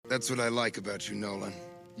That's what I like about you, Nolan.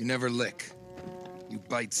 You never lick. You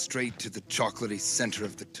bite straight to the chocolatey center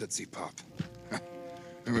of the Tootsie Pop.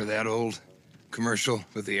 Remember that old commercial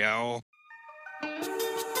with the owl?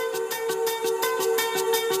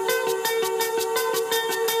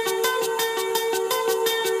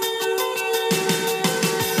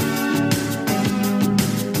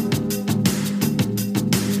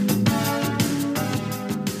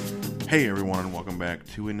 Hey everyone, and welcome back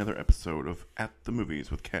to another episode of At the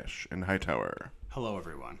Movies with Cash and Hightower. Hello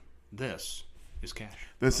everyone. This is Cash.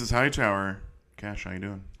 This is Hightower. Cash, how you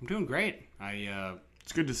doing? I'm doing great.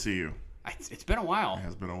 It's good to see you. It's been a while. It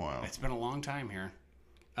has been a while. It's been a long time here.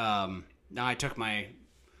 Now I took my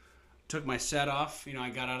set off. You know, I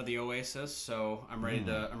got out of the Oasis, so I'm ready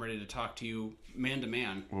to talk to you man to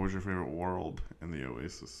man. What was your favorite world in the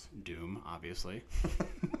Oasis? Doom, obviously.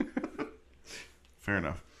 Fair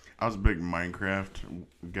enough. I was a big Minecraft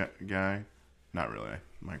guy. Not really.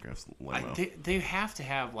 Minecraft's lame. They have to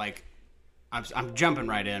have like. I'm jumping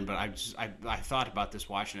right in, but I thought about this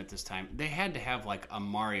watching it this time. They had to have like a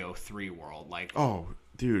Mario 3 world. Like, oh,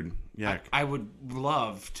 dude, yeah. I would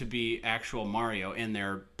love to be actual Mario in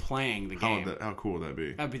there playing the game. How cool would that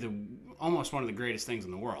be? That'd be almost one of the greatest things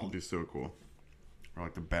in the world. It'd be so cool. Or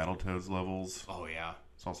like the Battletoads levels. Oh yeah,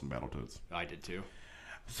 saw some Battletoads. I did too.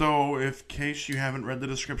 So, in case you haven't read the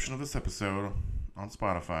description of this episode on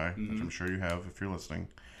Spotify, which I'm sure you have if you're listening,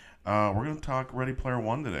 we're going to talk Ready Player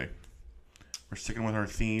One today. We're sticking with our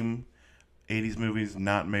theme, 80s movies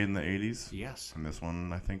not made in the 80s. Yes. And this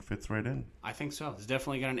one, I think, fits right in. I think so. It's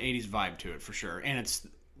definitely got an 80s vibe to it, for sure. And it's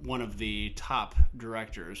one of the top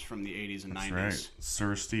directors from the 80s and 90s. That's right.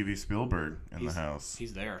 Sir Stevie Spielberg in the house.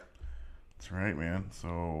 He's there. That's right, man.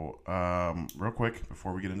 So, real quick,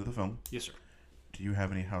 before we get into the film. Yes, sir. Do you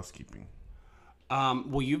have any housekeeping?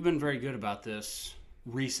 Well, you've been very good about this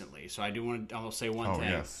recently, so I will say one thing.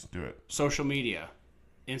 Oh, yes. Do it. Social media.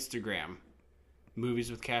 Instagram.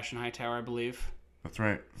 Movies with Cash and Hightower, I believe. That's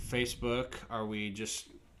right. Facebook. Are we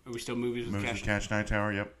still Movies with Cash? Cash and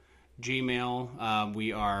Hightower, yep. Gmail.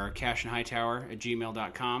 We are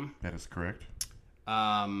cashandhightower@gmail.com. That is correct.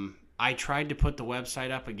 I tried to put the website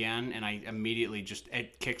up again, and I immediately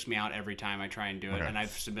it kicks me out every time I try and do it, and I've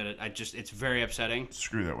submitted. It's very upsetting.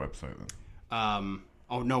 Screw that website then.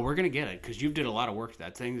 Oh no, we're gonna get it because you did a lot of work.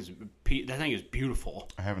 That thing is beautiful.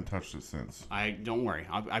 I haven't touched it since. Don't worry.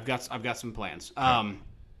 I've got some plans. Okay.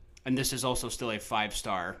 And this is also still a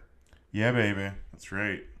 5-star. Yeah, baby, that's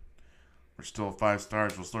right. We're still 5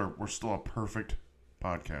 stars. We're still a perfect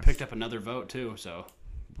podcast. Picked up another vote too. So.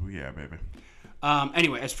 Oh yeah, baby.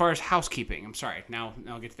 Anyway, as far as housekeeping, I'm sorry. Now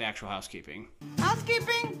I'll get to the actual housekeeping.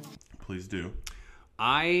 Housekeeping? Please do.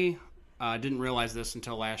 I didn't realize this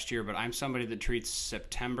until last year, but I'm somebody that treats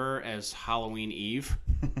September as Halloween Eve.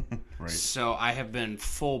 Right. So I have been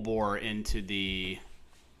full bore into the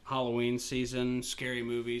Halloween season, scary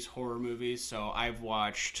movies, horror movies. So I've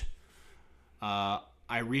watched. I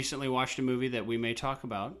recently watched a movie that we may talk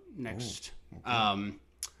about next. Ooh, okay.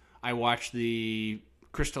 I watched the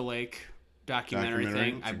Crystal Lake documentary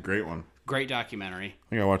thing. It's a great one. Great documentary. I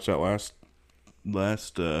think I watched that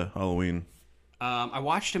last Halloween. I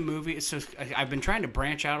watched a movie. So I've been trying to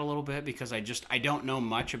branch out a little bit because I don't know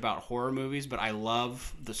much about horror movies, but I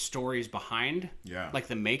love the stories behind. Yeah. Like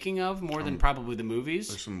the making of more than probably the movies.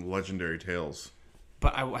 There's some legendary tales.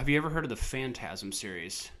 But have you ever heard of the Phantasm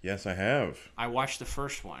series? Yes, I have. I watched the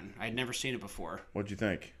first one. I'd never seen it before. What'd you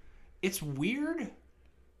think? It's weird,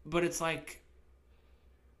 but it's like,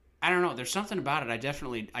 I don't know. There's something about it. I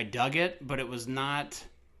dug it, but it was not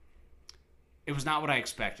what I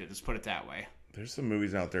expected. Let's put it that way. There's some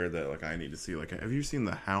movies out there that I need to see. Have you seen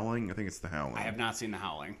The Howling? I think it's The Howling. I have not seen The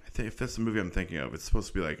Howling. I think if that's the movie I'm thinking of, it's supposed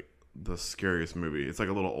to be like the scariest movie. It's like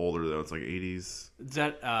a little older though. It's like 80s. Is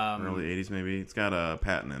that early 80s maybe? It's got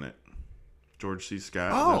Patton in it. George C.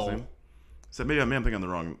 Scott. Oh. Is that his name? So maybe I'm thinking of the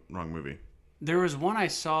wrong movie. There was one I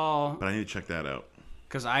saw. But I need to check that out.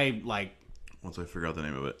 Because once I figure out the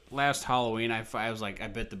name of it. Last Halloween, I was like, I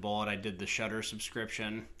bit the bullet. I did the Shudder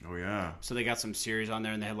subscription. Oh, yeah. So they got some series on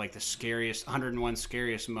there, and they had like the scariest, 101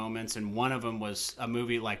 scariest moments. And one of them was a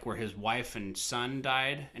movie like where his wife and son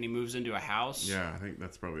died, and he moves into a house. Yeah, I think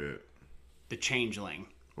that's probably it. The Changeling.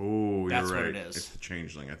 Oh, that's you're right. What it is. It's The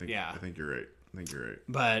Changeling. I think you're right.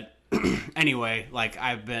 But anyway,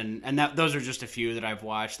 those are just a few that I've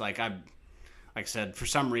watched. Like I said, for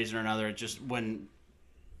some reason or another, it just when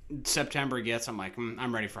September gets, I'm like,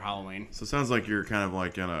 I'm ready for Halloween. So it sounds like you're kind of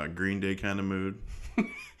like in a Green Day kind of mood.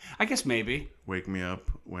 I guess maybe. Wake me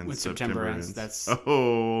up when September ends. That's.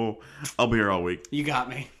 Oh, I'll be here all week. You got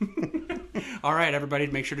me. All right, everybody,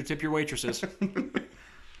 make sure to tip your waitresses.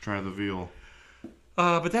 Try the veal.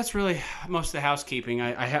 But that's really most of the housekeeping.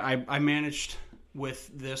 I managed with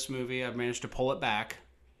this movie. I managed to pull it back,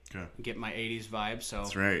 Okay. get my '80s vibe. So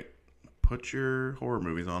That's right. Put your horror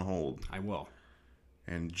movies on hold I will.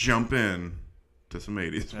 and jump in to some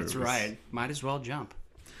 80s That's movies. right. Might as well jump.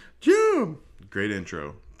 Jump! Great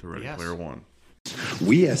intro to Ready Yes. Player One.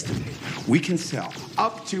 We estimate we can sell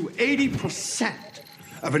up to 80%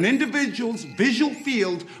 of an individual's visual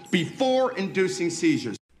field before inducing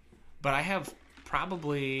seizures. But I have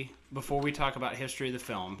probably, before we talk about history of the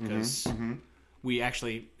film, because we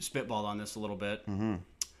actually spitballed on this a little bit,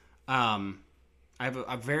 I have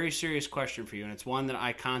a very serious question for you, and it's one that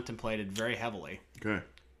I contemplated very heavily. Okay.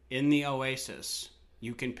 In the Oasis,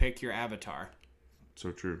 you can pick your avatar.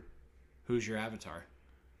 So true. Who's your avatar?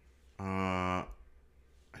 I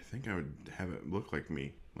think I would have it look like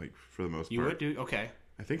me, like for the most You part. would do? Okay.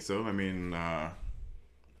 I think so. I mean, I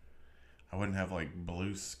wouldn't have like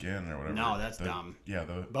blue skin or whatever. No, that's dumb. Yeah,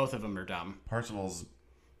 the Both of them are dumb. Parzival's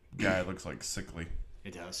guy looks like sickly.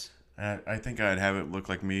 It does. I think I'd have it look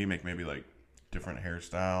like me, make maybe like different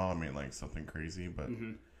hairstyle. I mean, like something crazy, but I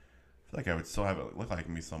feel like I would still have it look like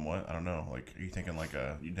me somewhat. I don't know. Like, are you thinking like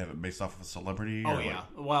you'd have it based off of a celebrity? Oh, or yeah. like,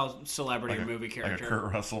 Well, celebrity like or movie like character. a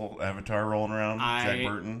Kurt Russell avatar rolling around. Jack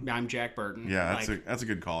Burton. I'm Jack Burton. Yeah, Like, that's a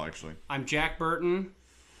good call actually. I'm Jack Burton.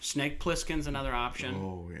 Snake Plissken's another option.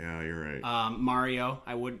 Oh yeah, you're right. Mario,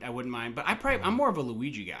 I wouldn't mind, but I'm more of a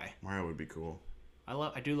Luigi guy. Mario would be cool.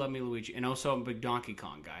 I do love me Luigi, and also I'm a big Donkey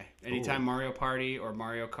Kong guy. Anytime Mario Party or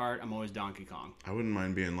Mario Kart, I'm always Donkey Kong. I wouldn't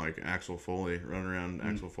mind being like Axel Foley, running around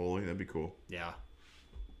Axel Foley. That'd be cool. Yeah.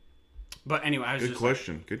 But anyway, I was Good just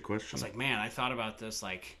question. Good question. I was like, man, I thought about this.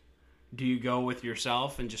 Like, do you go with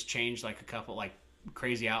yourself and just change like a couple like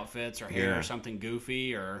crazy outfits or hair Yeah. or something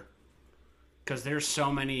goofy, or because there's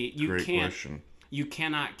so many Great question. you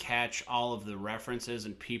cannot catch all of the references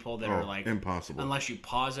and people that are like impossible. unless you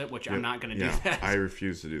pause it, which I'm not going to Yeah, do that. I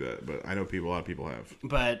refuse to do that, but I know a lot of people have.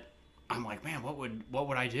 But I'm like, man, what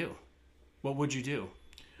would I do? What would you do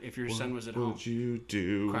if your son was at home What would you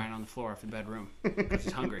do? crying on the floor of the bedroom because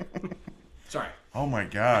he's hungry? Sorry. Oh my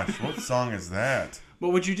gosh, what song is that?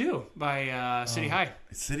 What would you do by City High?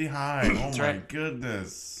 City High. Oh my right.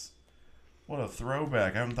 goodness. What a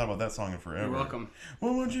throwback. I haven't thought about that song in forever. You're welcome.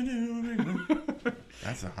 What would you do?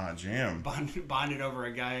 That's a hot jam. Bonded over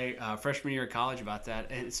a guy freshman year of college about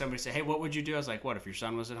that, and somebody said, "Hey, what would you do?" I was like, "What if your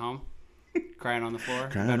son was at home, crying on the floor,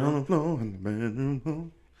 Crying on the floor in the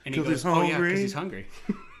bedroom. and he 'Cause goes, he's "Oh yeah, hungry." because he's hungry."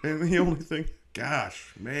 And the only thing,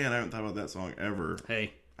 gosh, man, I haven't thought about that song ever.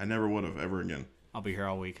 Hey, I never would have ever again. I'll be here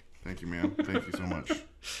all week. Thank you, man. Thank you so much.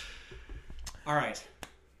 All right,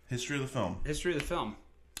 History of the film. history of the film.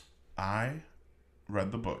 I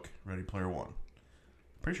read the book, Ready Player One.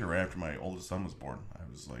 Pretty sure right after my oldest son was born. I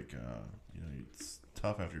was like, it's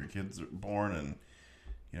tough after your kids are born, and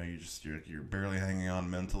you're barely hanging on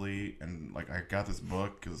mentally. And like, I got this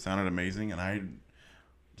book because it sounded amazing, and I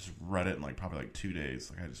just read it in like probably like 2 days.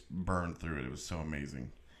 Like, I just burned through it. It was so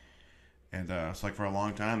amazing. And it's like for a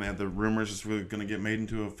long time they had the rumors it's really going to get made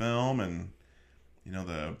into a film, and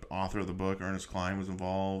the author of the book, Ernest Cline, was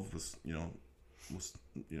involved. I don't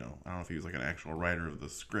know if he was like an actual writer of the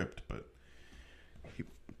script, but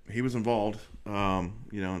he was involved.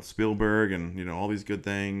 And Spielberg and all these good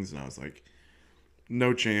things, and I was like,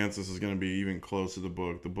 no chance this is going to be even close to the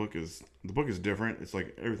book. The book is different. It's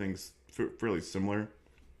like everything's fairly similar,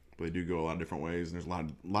 but they do go a lot of different ways, and there's a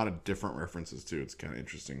lot of different references too. It's kind of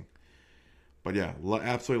interesting. But yeah,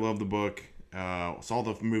 absolutely love the book. Saw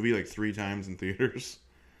the movie like 3 times in theaters,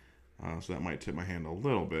 so that might tip my hand a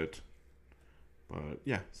little bit. But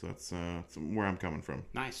yeah, so that's where I'm coming from.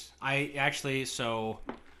 Nice. I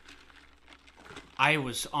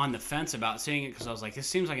was on the fence about seeing it because I was like, this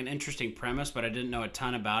seems like an interesting premise, but I didn't know a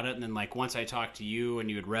ton about it. And then like once I talked to you and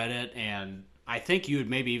you had read it, and I think you had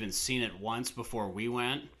maybe even seen it once before we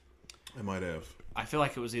went. I might have. I feel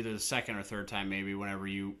like it was either the second or third time maybe whenever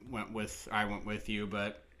I went with you,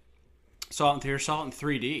 but saw it in theater, saw it in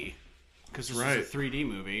 3D because this is a 3D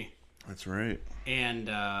movie. That's right. And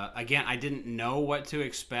again, I didn't know what to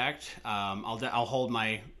expect. I'll hold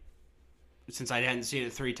my, since I hadn't seen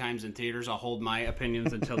it 3 times in theaters, I'll hold my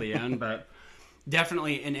opinions until the end. But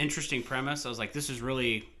definitely an interesting premise. I was like, this is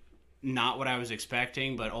really not what I was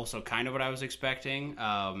expecting, but also kind of what I was expecting.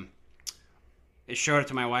 It showed it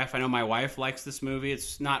to my wife. I know my wife likes this movie.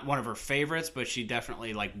 It's not one of her favorites, but she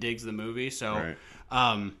definitely like digs the movie. So,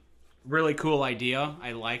 really cool idea.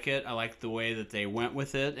 I like it. I like the way that they went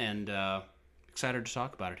with it, and excited to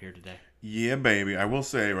talk about it here today. Yeah, baby. I will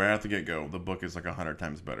say right at the get-go, the book is like 100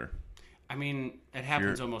 times better. I mean, it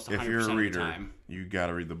happens almost 100% if you're a reader, of the time. you got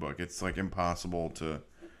to read the book. It's like impossible to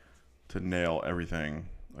to nail everything.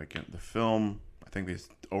 Like in the film, I think they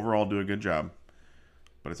overall do a good job,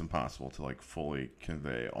 but it's impossible to like fully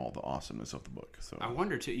convey all the awesomeness of the book. So I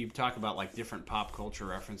wonder too. You talk about like different pop culture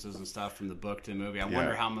references and stuff from the book to the movie. I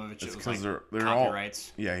wonder how much it was like they're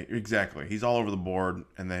copyrights. All, yeah, exactly. He's all over the board,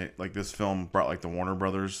 and they like this film brought like the Warner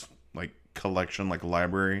Brothers like collection, like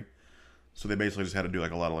library. So they basically just had to do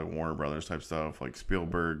like a lot of like Warner Brothers type stuff, like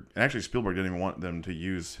Spielberg. And actually, Spielberg didn't even want them to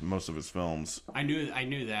use most of his films. I knew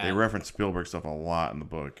that. They referenced Spielberg stuff a lot in the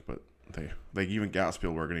book, but they even got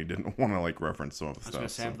Spielberg, and he didn't want to like reference some of the stuff. I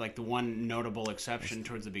was gonna say like the one notable exception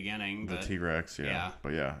towards the beginning, the but, T-Rex, yeah.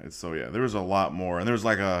 But yeah, there was a lot more, and there's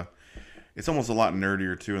like it's almost a lot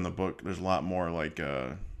nerdier too in the book. There's a lot more like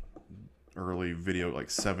early video, like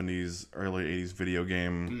 70s, early 80s video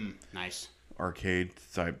game. Nice. Arcade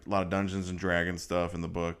type, a lot of Dungeons and Dragons stuff in the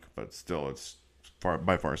book, but still, it's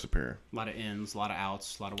by far superior. A lot of ins, a lot of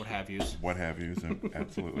outs, a lot of what have yous. What have yous,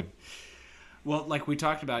 absolutely. Well, like we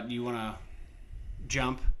talked about, you want to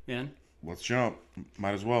jump in? Let's jump.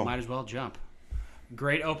 Might as well. Might as well jump.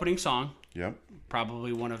 Great opening song. Yep.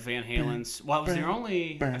 Probably one of Van Halen's. Well, it was their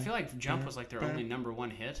only. I feel like Jump was like their only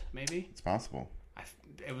 #1 hit, maybe. It's possible.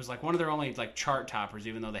 It was like one of their only like chart toppers,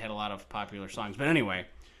 even though they had a lot of popular songs. But anyway.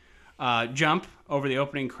 Jump over the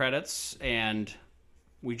opening credits, and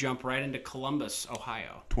we jump right into Columbus,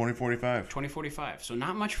 Ohio. 2045. 2045. So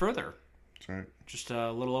not much further. That's right. Just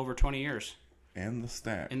a little over 20 years. And the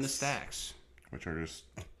stacks. In the stacks. Which are just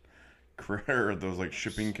those like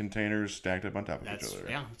shipping containers stacked up on top of each other.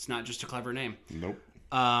 Yeah, it's not just a clever name. Nope.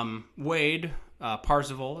 Wade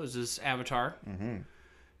Parzival is his avatar. Mm-hmm.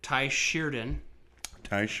 Ty Sheridan.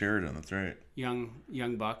 Ty Sheridan, that's right. Young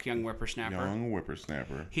buck, young whippersnapper. Young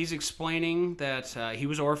whippersnapper. He's explaining that he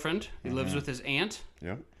was orphaned. He lives with his aunt.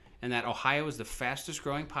 Yep. And that Ohio is the fastest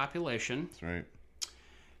growing population. That's right.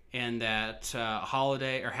 And that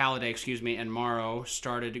Halliday, and Morrow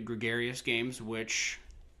started Gregarious Games, which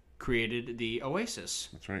created the Oasis.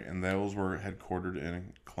 That's right. And those were headquartered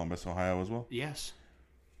in Columbus, Ohio as well? Yes.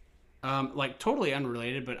 Like totally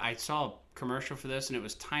unrelated, but I saw a commercial for this and it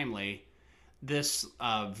was timely. This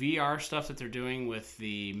VR stuff that they're doing with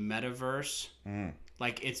the metaverse,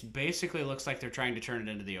 like it's basically looks like they're trying to turn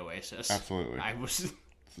it into the Oasis. Absolutely. It's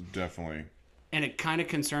definitely. And it kind of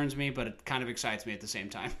concerns me, but it kind of excites me at the same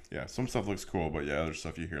time. Yeah, some stuff looks cool, but yeah, other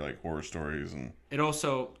stuff you hear like horror stories and it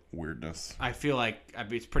also weirdness. I feel like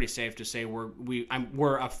it's pretty safe to say we're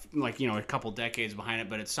a couple decades behind it,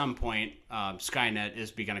 but at some point, Skynet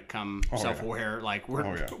is going to come self-aware. Yeah. Like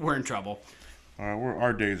we're in trouble.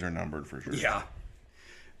 Our days are numbered for sure. Yeah.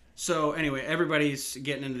 So anyway, everybody's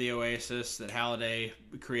getting into the Oasis that Halliday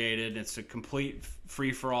created. It's a complete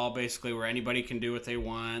free-for-all, basically, where anybody can do what they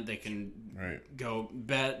want. They can go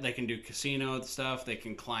bet. They can do casino stuff. They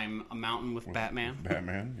can climb a mountain with Batman.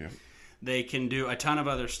 Batman, yeah. They can do a ton of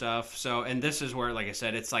other stuff. So, and this is where, like I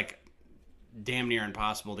said, it's like damn near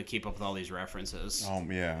impossible to keep up with all these references. Oh,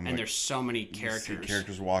 yeah. And there's so many characters.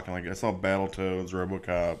 Characters walking. Like I saw Battletoads,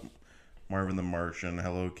 RoboCop, Marvin the Martian,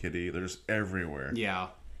 Hello Kitty. They're just everywhere. Yeah.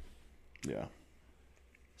 Yeah.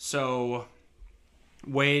 So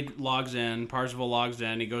Wade logs in, Parzival logs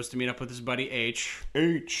in, he goes to meet up with his buddy H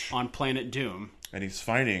on Planet Doom. And he's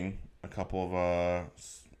fighting a couple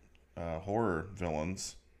of horror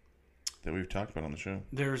villains that we've talked about on the show.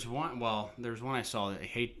 There's one I saw that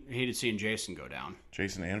hated seeing Jason go down.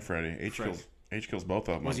 Jason and Freddy. H kills both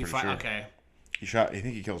of them. Was he sure. Okay. I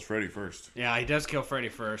think he kills Freddy first. Yeah, he does kill Freddy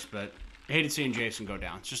first, but I hated seeing Jason go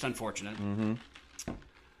down. It's just unfortunate. Mm-hmm.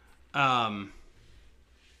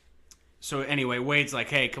 So anyway, Wade's like,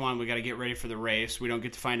 hey, come on, we got to get ready for the race. We don't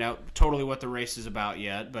get to find out totally what the race is about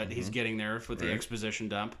yet, but he's getting there with the exposition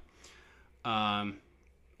dump.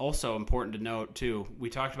 Also important to note, too, we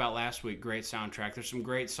talked about last week, great soundtrack. There's some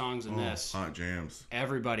great songs in this. Hot jams.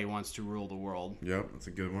 Everybody Wants to Rule the World. Yep, that's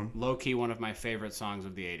a good one. Low-key one of my favorite songs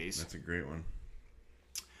of the 80s. That's a great one.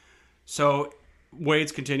 So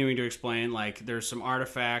Wade's continuing to explain, like, there's some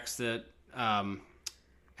artifacts that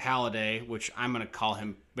Halliday, which I'm going to call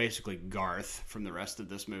him basically Garth from the rest of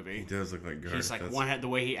this movie. He does look like Garth. He's like the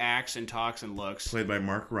way he acts and talks and looks. Played by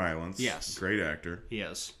Mark Rylance. Yes. Great actor. He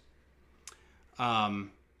is. When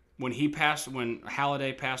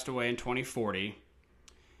Halliday passed away in 2040,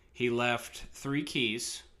 he left 3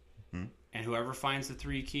 keys, and whoever finds the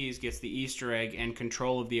 3 keys gets the Easter egg and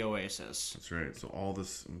control of the Oasis. That's right. So all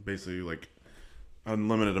this basically like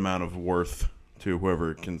unlimited amount of worth to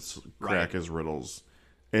whoever can crack his riddles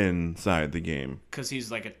inside the game. Because he's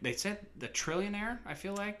like they said the trillionaire, I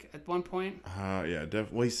feel like, at one point. Yeah,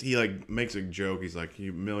 definitely. He like makes a joke. He's like,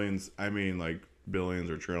 millions, I mean like billions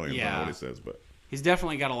or trillions. I don't know what he says, but He's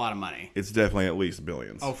definitely got a lot of money. It's definitely at least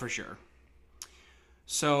billions. Oh, for sure.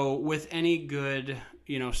 So with any good,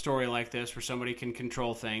 story like this where somebody can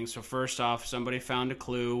control things. So first off, somebody found a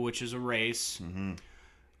clue, which is a race.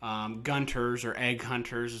 Mm-hmm. Gunters or egg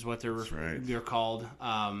hunters is what they're called.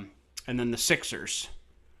 And then the Sixers.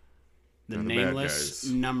 The nameless,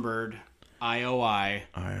 numbered IOI.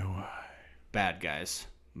 Bad guys.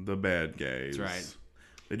 The bad guys. That's right.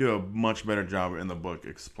 They do a much better job in the book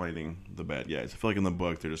explaining the bad guys. I feel like in the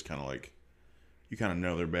book, they're just kind of like, you kind of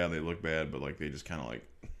know they're bad, they look bad, but like they just kind of like,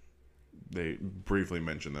 they briefly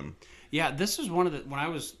mention them. Yeah, this is one of the, when I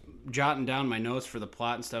was jotting down my notes for the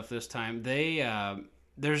plot and stuff this time,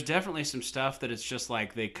 there's definitely some stuff that it's just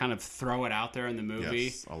like they kind of throw it out there in the movie.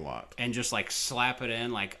 Yes, a lot. And just like slap it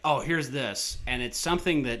in like, oh, here's this. And it's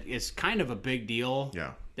something that is kind of a big deal.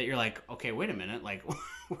 Yeah. That you're like, okay, wait a minute. Like,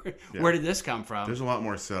 where did this come from? There's a lot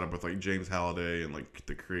more setup with like James Halliday and like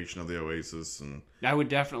the creation of the Oasis. And I would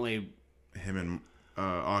definitely... Him and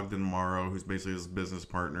Ogden Morrow, who's basically his business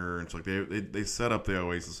partner. And it's like they set up the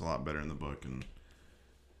Oasis a lot better in the book. And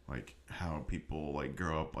like how people like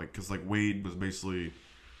grow up. Like, because like Wade was basically...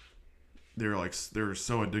 They're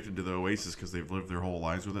so addicted to the Oasis because they've lived their whole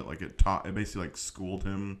lives with it. Like it basically like schooled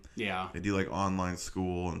him. Yeah. They do like online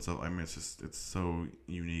school and stuff. I mean, it's so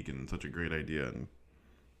unique and such a great idea. And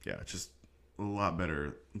yeah, it's just a lot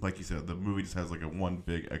better. Like you said, the movie just has like a one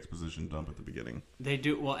big exposition dump at the beginning. They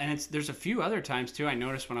do well, and there's a few other times too. I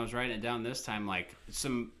noticed when I was writing it down this time, like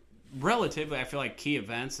some relatively, I feel like key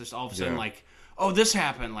events. There's all of a sudden like, oh, this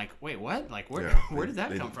happened. Like, wait, what? Like, where did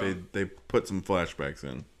that come from? They put some flashbacks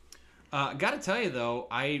in. Got to tell you though,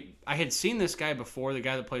 I had seen this guy before, the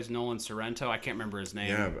guy that plays Nolan Sorrento. I can't remember his name.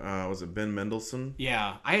 Yeah, was it Ben Mendelsohn?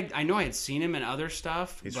 Yeah, I know I had seen him in other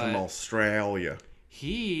stuff. He's from Australia.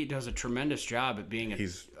 He does a tremendous job at being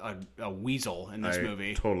a weasel in this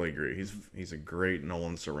movie. I totally agree. He's a great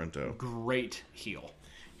Nolan Sorrento. Great heel.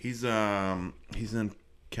 He's in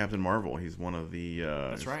Captain Marvel. He's one of the.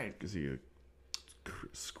 That's right. Is he a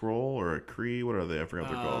Skrull or a Kree? What are they? I forgot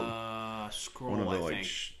what they're called. Skrull. One of the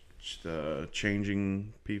the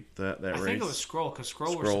changing people that race. I think it was Skrull because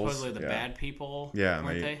Skrull were supposedly the bad people. Yeah,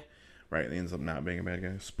 weren't they? Right, they ends up not being a bad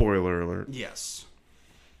guy. Spoiler alert. Yes.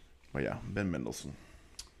 But yeah, Ben Mendelsohn.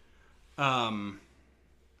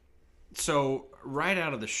 So right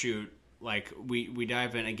out of the chute, like we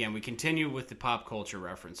dive in again. We continue with the pop culture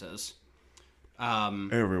references.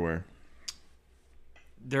 Everywhere.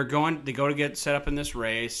 They go to get set up in this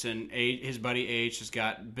race, and his buddy H has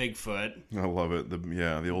got Bigfoot. I love it.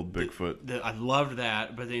 The old Bigfoot. I loved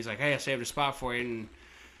that. But then he's like, "Hey, I saved a spot for you." And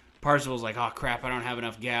Parzival's like, "Oh crap, I don't have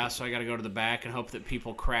enough gas, so I got to go to the back and hope that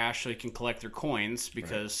people crash so he can collect their coins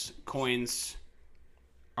because coins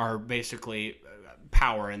are basically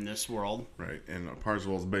power in this world." Right, and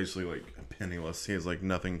Parzival's basically like penniless. He has like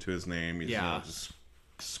nothing to his name. He's just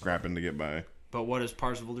scrapping to get by. But what does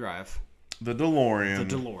Parzival drive? The DeLorean.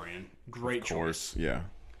 The DeLorean. Great choice. Yeah.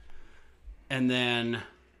 And then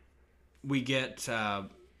we get,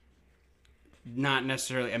 not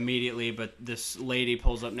necessarily immediately, but this lady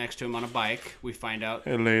pulls up next to him on a bike. We find out.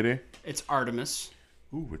 Hey, lady. It's Artemis.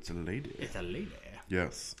 Ooh, it's a lady. It's a lady.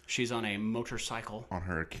 Yes. She's on a motorcycle. On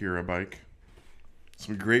her Akira bike.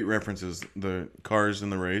 Some great references. The cars in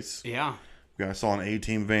the race. Yeah. I saw an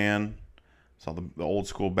A-Team van. Saw the old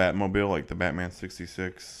school Batmobile, like the Batman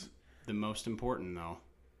 66. The most important, though.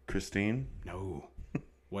 Christine? No.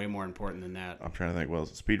 Way more important than that. I'm trying to think. Well, is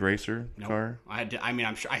it Speed Racer car?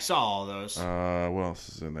 I'm sure I saw all those. What else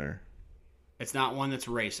is in there? It's not one that's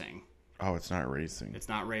racing. Oh, it's not racing. It's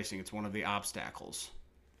not racing. It's one of the obstacles.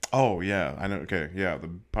 Oh, yeah. I know. Okay, yeah. The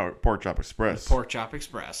Pork Chop Express. The Pork Chop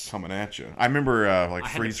Express. Coming at you. I remember,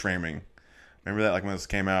 freeze framing. Remember that? Like, when this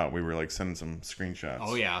came out, we were, like, sending some screenshots.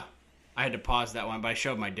 Oh, yeah. I had to pause that one, but I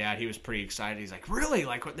showed my dad. He was pretty excited. He's like, "Really?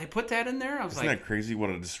 Like, what, they put that in there?" I was Isn't that crazy? What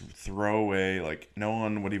a just throwaway. Like, no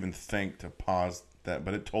one would even think to pause that,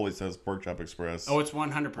 but it totally says Pork Chop Express. Oh, it's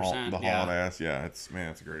 100%. The hauled ass. Yeah, it's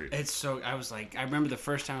great. It's so. I was like, I remember the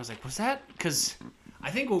first time I was like, was that? Because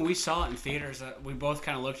I think when we saw it in theaters, we both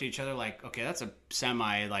kind of looked at each other like, okay, that's a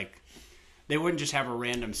semi. Like, they wouldn't just have a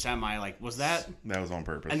random semi. Like, was that? That was on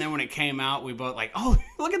purpose. And then when it came out, we both like, oh,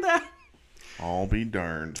 look at that. I'll be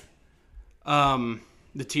darned.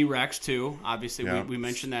 The T-Rex too. Obviously, yeah. we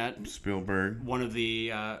mentioned that. Spielberg. One of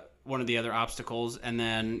the other obstacles, and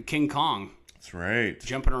then King Kong. That's right.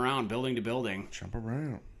 Jumping around, building to building. Jump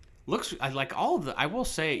around. Looks like all of the. I will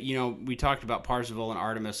say, we talked about Parzival and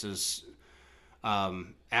Artemis's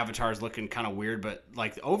avatars looking kind of weird, but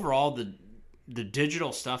like overall, the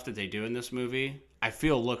digital stuff that they do in this movie, I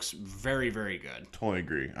feel looks very, very good. Totally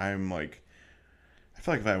agree. I I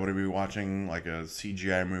feel like if I were to be watching like a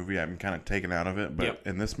CGI movie, I'm kind of taken out of it. But Yep.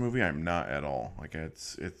 in this movie, I'm not at all. Like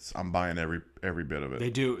I'm buying every bit of it. They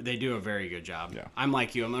do a very good job. Yeah. I'm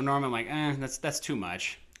like you. I'm like, that's too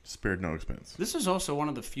much. Spared no expense. This is also one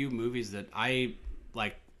of the few movies that I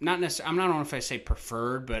like. Not necessarily. I'm not know if I say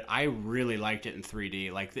preferred, but I really liked it in 3D.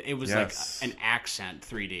 Like it was Yes. like an accent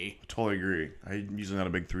 3D. Totally agree. I'm usually not a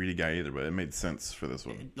big 3D guy either, but it made sense for this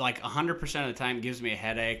one. Like 100% of the time, it gives me a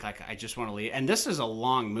headache. Like I just want to leave. And this is a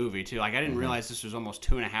long movie too. Like I didn't realize this was almost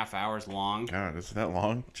 2.5 hours long. God, is it that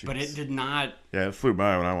long? Jeez. But it did not. Yeah, it flew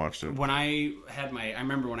by when I watched it. When I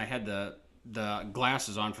remember when I had the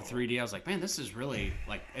glasses on for 3D, I was like, man, this is really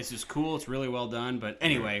like this is cool. It's really well done. But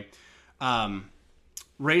anyway,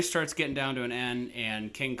 Ray starts getting down to an end,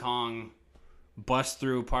 and King Kong busts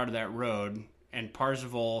through part of that road, and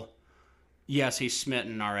Parzival, yes, he's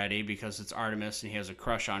smitten already because it's Artemis and he has a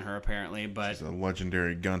crush on her apparently, but It's a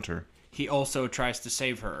legendary Gunter. he also tries to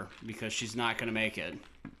save her because she's not going to make it.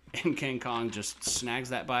 And King Kong just snags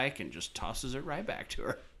that bike and just tosses it right back to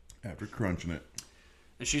her. After crunching it.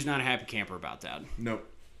 And she's not a happy camper about that. Nope.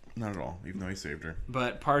 Not at all, even though he saved her.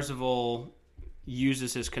 But Parzival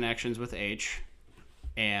uses his connections with H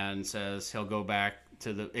and says he'll go back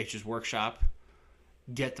to the H's workshop,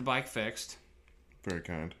 get the bike fixed. Very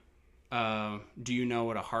kind. Do you know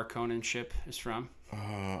what a Harkonnen ship is from?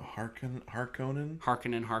 Harkonnen?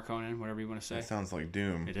 Harkonnen, whatever you want to say. That sounds like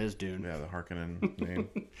Doom. It is Dune. Yeah, the Harkonnen name.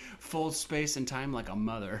 Full space and time like a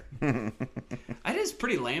mother. It is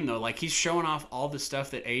pretty lame though. Like he's showing off all the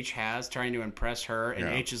stuff that H has, trying to impress her, and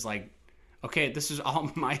Yeah. H is like, "Okay, this is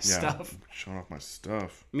all my Yeah, stuff." showing off my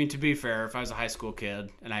stuff. I mean, to be fair, if I was a high school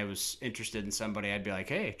kid and I was interested in somebody, I'd be like,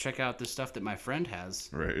 "Hey, check out this stuff that my friend has.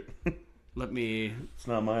 Right. Let me." It's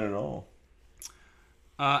not mine at all.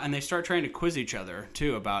 And they start trying to quiz each other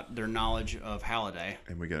too about their knowledge of Halliday.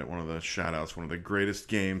 And we get one of the shout-outs, one of the greatest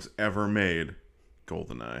games ever made,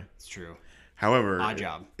 GoldenEye. It's true. However,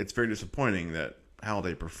 Oddjob. It's very disappointing that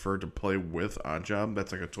Halliday preferred to play with Oddjob.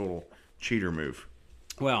 That's like a total cheater move.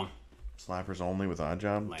 Well, Slappers only with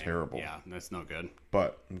Oddjob? lame. Terrible. Yeah, that's no good.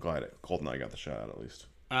 But I'm glad GoldenEye got the shout out at least.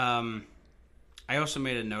 I also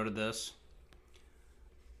made a note of this.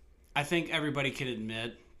 I think everybody can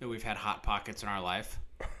admit that we've had Hot Pockets in our life.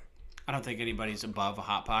 I don't think anybody's above a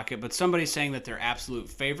Hot Pocket, but somebody saying that their absolute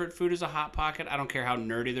favorite food is a Hot Pocket, I don't care how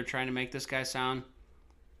nerdy they're trying to make this guy sound.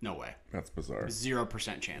 No way. That's bizarre.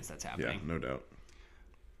 0% chance that's Yeah, happening. no doubt.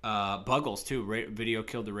 Buggles, too. Video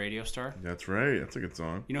Killed the Radio Star. That's right. That's a good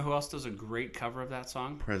song. You know who else does a great cover of that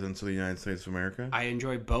song? Presidents of the United States of America. I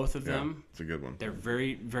enjoy both of Yeah, them. it's a good one. They're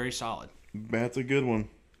very, very solid. That's a good one.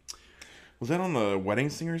 Was that on the Wedding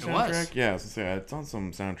Singer was. soundtrack? Yeah, I was gonna say it's on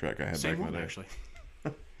some soundtrack I had Same back in one, the day. actually.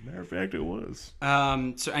 Matter of fact, it was.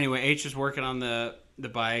 So anyway, H is working on the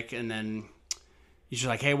bike, and then he's just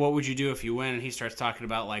like, "Hey, what would you do if you win?" And he starts talking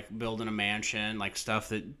about like building a mansion, like stuff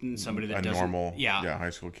that somebody that A doesn't, normal, high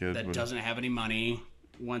school kid that would. doesn't have any money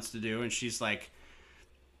wants to do. And she's like,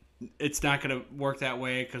 "It's not going to work that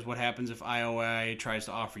way because what happens if IOI tries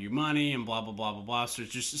to offer you money and blah blah blah blah blah." So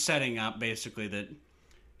it's just setting up basically that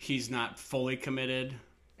he's not fully committed,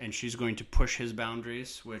 and she's going to push his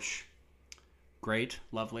boundaries, which. Great,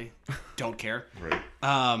 lovely, don't care.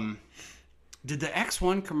 Right. Did the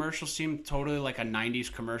X1 commercial seem totally like a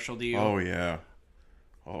 90s commercial to you? Oh yeah.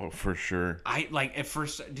 Oh, for sure. I like at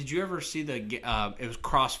first. Did you ever see the? It was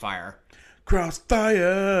Crossfire.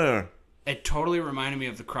 Crossfire. It totally reminded me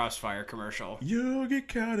of the Crossfire commercial. You'll get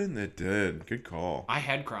caught in the dead. Good call. I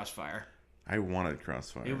had Crossfire. I wanted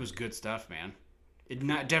Crossfire. It was good stuff, man.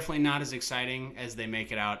 Definitely not as exciting as they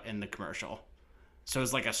make it out in the commercial. So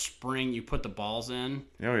it's like a spring. You put the balls in,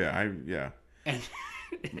 Oh yeah. Yeah. and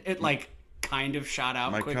it like kind of shot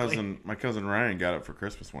out My quickly. cousin Ryan got it for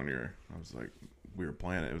Christmas one year. I was like, we were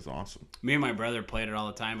playing it. It was awesome. Me and my brother played it all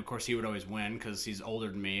the time. Of course, he would always win because he's older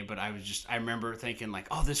than me. But I remember thinking like,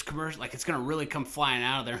 oh, this commercial, like it's gonna really come flying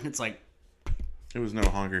out of there, and it's like, It was no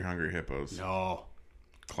Hungry Hungry Hippos. no.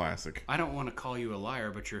 Classic. I don't want to call you a liar,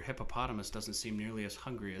 but your hippopotamus doesn't seem nearly as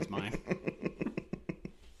hungry as mine.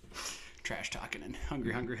 Trash talking and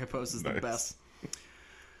hungry hippos is the Nice. best.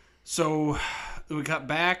 So we got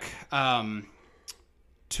back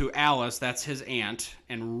to Alice, that's his aunt,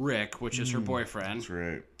 and Rick, which is her boyfriend. That's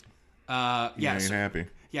right. Yeah, You ain't so- happy.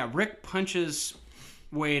 yeah. Rick punches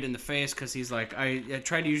Wade in the face because he's like, I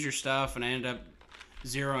tried to use your stuff and I ended up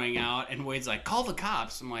zeroing out. And Wade's like, call the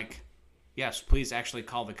cops. I'm like, yes, please actually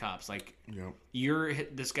call the cops. Like, Yep. you're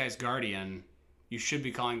this guy's guardian. You should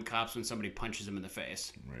be calling the cops when somebody punches him in the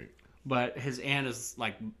face. Right. But his aunt is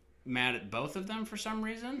like mad at both of them for some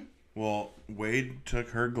reason. Well, Wade took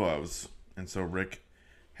her gloves, and so Rick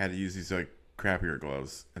had to use these like crappier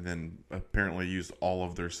gloves, and then apparently used all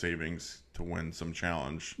of their savings to win some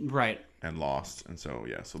challenge Right. and lost. And so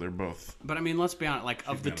so they're both But I mean, let's be honest. Like,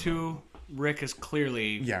 of the two, Rick is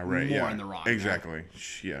clearly more in the wrong. Exactly.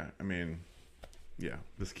 Yeah. I mean,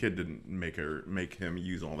 this kid didn't make him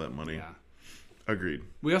use all that money. Yeah. Agreed.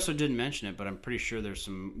 We also didn't mention it, but I'm pretty sure there's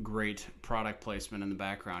some great product placement in the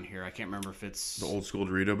background here. I can't remember if it's The old school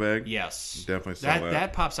Dorito bag. Yes, Definitely saw that.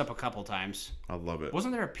 That pops up a couple times. I love it.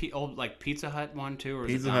 Wasn't there a old like Pizza Hut one too? Or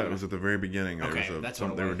Pizza Hut was at the very beginning. Okay, There was that's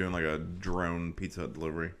what it they were was. doing like a drone Pizza Hut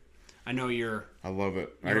delivery. I know you I love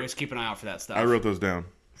it. always keep an eye out for that stuff. I wrote those down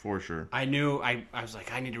for sure. I knew I was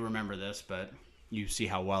like, I need to remember this, but you see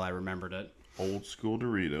how well I remembered it. Old school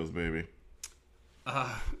Doritos, baby.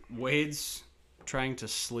 Wade's trying to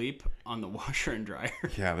sleep on the washer and dryer.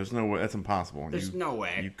 Yeah, there's no way. That's impossible. There's no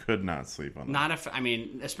way. You could not sleep on them. Not if, I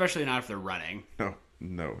mean, especially not if they're running.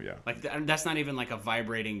 No, yeah. Like, that's not even like a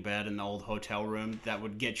vibrating bed in the old hotel room that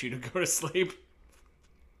would get you to go to sleep.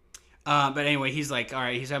 But anyway, he's like, all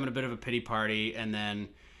right, he's having a bit of a pity party, and then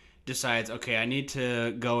decides, okay, I need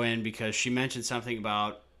to go in because she mentioned something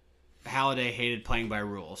about Halliday hated playing by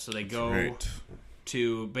rules. So they go Great.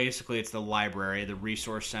 to, basically, it's the library, the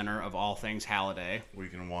resource center of all things Halliday. We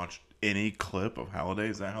can watch any clip of Halliday.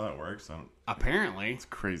 Is that how that works? Apparently. It's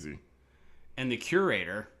crazy. And the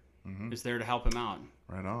curator is there to help him out.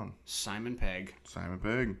 Right on. Simon Pegg. Simon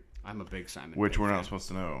Pegg. I'm a big Simon Which Pegg we're fan. not supposed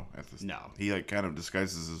to know at this. No. He like kind of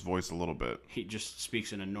disguises his voice a little bit. He just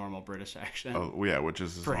speaks in a normal British accent. Oh yeah, which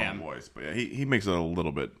is his For normal him. voice. But yeah, he makes it a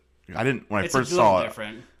little bit. I didn't when It's I first a little saw it.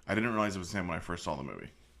 different. I didn't realize it was him when I first saw the movie.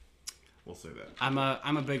 We'll say that. I'm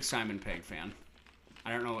a big Simon Pegg fan.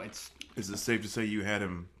 I don't know. Is it safe to say you had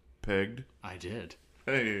him pegged? I did.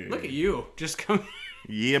 Hey, Look at you, just come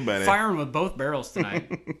yeah, buddy. firing with both barrels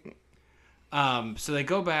tonight. So they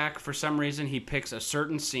go back. For some reason, he picks a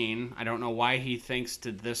certain scene. I don't know why he thinks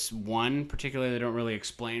to this one particularly. They don't really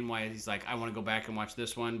explain why he's like, I want to go back and watch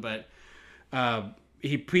this one. But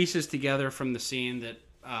he pieces together from the scene that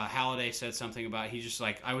Halliday said something about. He's just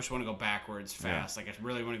like, I just want to go backwards fast. Like, I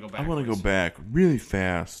really want to go I backwards. want to go back really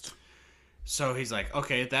fast. So he's like,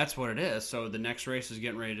 okay, that's what it is. So the next race is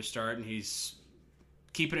getting ready to start, and he's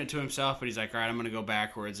keeping it to himself, but he's like, all right, I'm going to go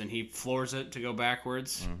backwards. And he floors it to go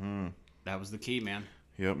backwards. Mm-hmm. That was the key, man.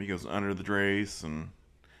 Yep, he goes under the drace and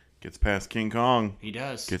gets past King Kong. He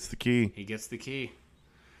does. Gets the key. He gets the key.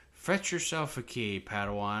 Fetch yourself a key,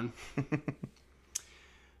 Padawan.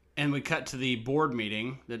 And we cut to the board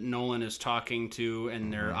meeting that Nolan is talking to,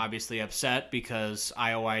 and they're obviously upset because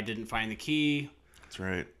IOI didn't find the key. That's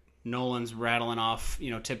right. Nolan's rattling off,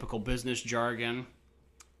 typical business jargon.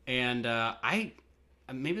 And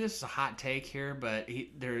maybe this is a hot take here, but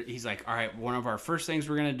he's like, all right, one of our first things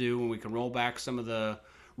we're going to do when we can roll back some of the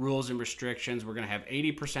rules and restrictions, we're going to have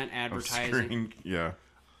 80% advertising. Screen, yeah.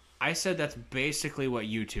 I said that's basically what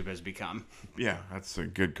YouTube has become. Yeah, that's a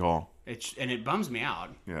good call. And it bums me out.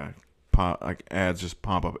 Yeah. Like ads just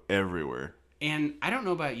pop up everywhere. And I don't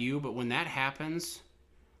know about you, but when that happens,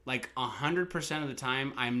 like 100% of the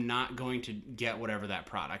time, I'm not going to get whatever that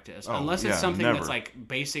product is. Unless it's something never. that's like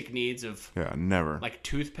basic needs of Yeah, never. like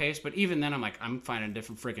toothpaste. But even then, I'm like, I'm finding a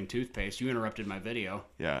different freaking toothpaste. You interrupted my video.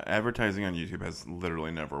 Yeah, advertising on YouTube has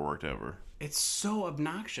literally never worked ever. It's so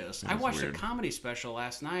obnoxious. I watched weird. a comedy special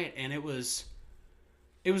last night, and it was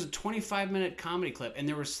a 25-minute comedy clip, and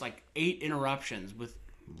there was like 8 interruptions with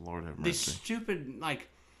Lord have these mercy. stupid, like,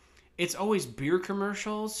 it's always beer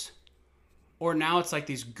commercials, or now it's like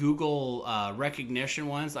these Google recognition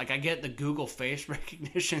ones. Like, I get the Google face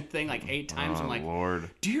recognition thing like 8 times. I'm like, Lord.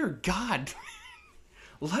 dear God,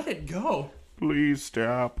 let it go. Please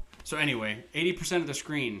stop. So anyway, 80% of the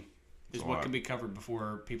screen is a what lot. can be covered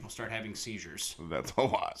before people start having seizures. That's a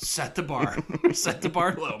lot. Set the bar. Set the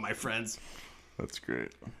bar low, my friends. That's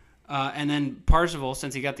great. And then Parzival,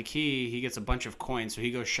 since he got the key, he gets a bunch of coins, so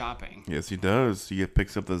he goes shopping. Yes, he does. He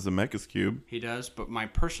picks up the Zemeckis cube. He does, but my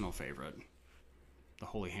personal favorite, the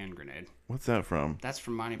Holy Hand Grenade. What's that from? That's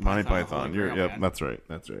from Monty Python. Monty the Python. Holy Grail, Yep, man. that's right.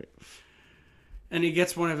 That's right. And he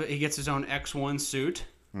gets his own X1 suit.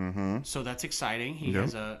 Mm-hmm. So that's exciting. He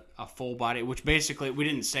has a full body, which basically, we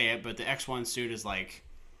didn't say it, but the X1 suit is like,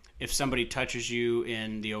 if somebody touches you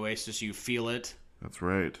in the Oasis, you feel it, That's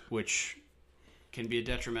right. which can be a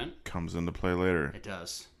detriment. Comes into play later. It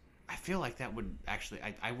does. I feel like that would actually,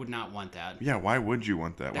 I would not want that. Yeah, why would you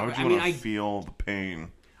want that? Why would you I mean, want to feel the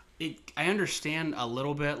pain? I understand a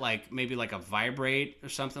little bit, like maybe like a vibrate or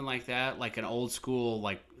something like that, like an old school,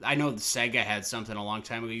 like I know the Sega had something a long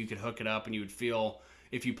time ago. You could hook it up and you would feel,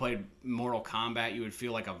 if you played Mortal Kombat, you would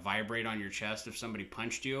feel like a vibrate on your chest if somebody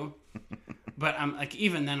punched you. But I'm like,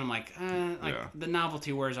 even then, I'm like, Yeah. the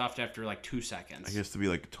novelty wears off after like 2 seconds. I guess to be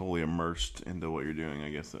like totally immersed into what you're doing, I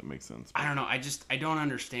guess that makes sense. I don't know. I don't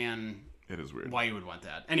understand It is weird. why you would want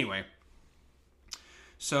that. Anyway,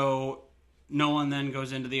 so Nolan then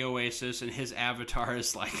goes into the Oasis, and his avatar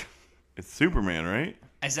is like, It's Superman, right?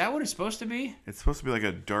 is that what it's supposed to be? It's supposed to be like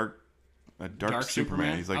a dark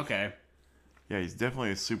Superman. He's like, okay. yeah, he's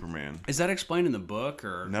definitely a Superman. Is that explained in the book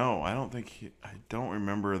or? No, I don't think I don't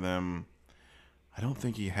remember them. I don't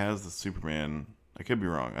think he has the Superman. I could be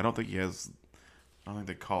wrong. I don't think he has. I don't think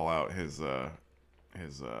they call out his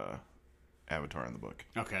avatar in the book.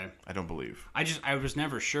 Okay. I don't believe. I was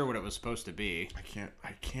never sure what it was supposed to be.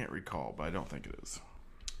 I can't recall, but I don't think it is.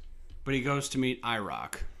 But he goes to meet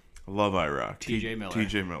IROC. I love IROC. T.J. Miller.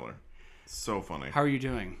 T.J. Miller. So funny. How are you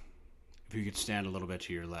doing? If you could stand a little bit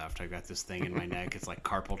to your left, I got this thing in my neck. It's like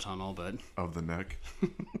carpal tunnel, but Of the neck.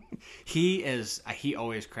 he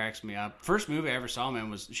always cracks me up. First movie I ever saw him in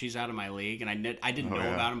was She's Out of My League, and I didn't know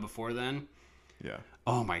yeah. about him before then. Yeah.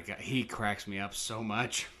 Oh my god, he cracks me up so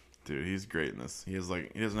much. Dude, he's great in this. He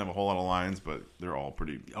doesn't have a whole lot of lines, but they're all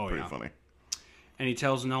pretty yeah. funny. And he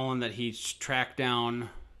tells Nolan that he's tracked down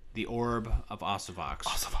the orb of Osavox.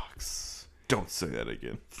 Osavox. Don't say that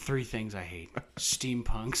again. 3 things I hate: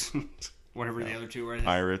 steampunks, whatever the other 2 were.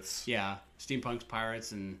 Pirates. Yeah, steampunks,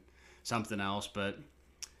 pirates, and something else. But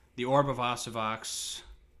the orb of Osavox,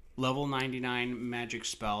 level 99 magic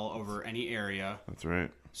spell over any area. That's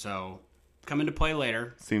right. So come into play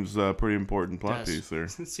later. Seems a pretty important plot piece there.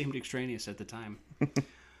 It seemed extraneous at the time.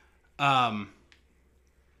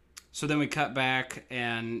 So then we cut back,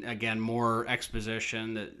 and again, more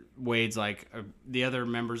exposition that Wade's like, the other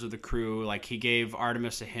members of the crew, like he gave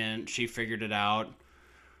Artemis a hint. She figured it out.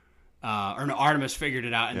 Or no, Artemis figured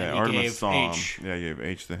it out, and then he Artemis gave saw H. him. Yeah, he gave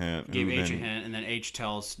H the hint. Gave who H a then- hint, and then H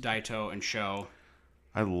tells Daito and Sho.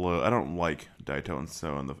 I don't like Daito and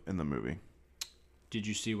So in the movie. Did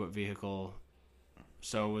you see what vehicle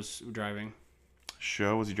So was driving?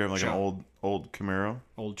 Show was he driving like Show. an old Camaro?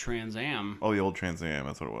 Old Trans Am. Oh, the old Trans Am.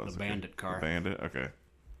 That's what it was. The Bandit car. The Bandit. Okay.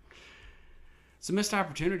 It's a missed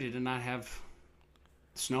opportunity to not have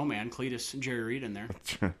Snowman, Cletus, and Jerry Reed in there.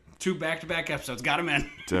 2 back-to-back episodes. Got him in.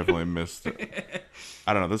 Definitely missed it.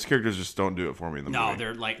 I don't know. Those characters just don't do it for me in the No,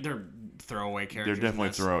 movie. they're throwaway They're characters.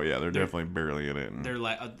 definitely they're definitely barely in it. They're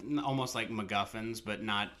like almost like MacGuffins, but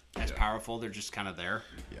not as powerful. They're just kind of there.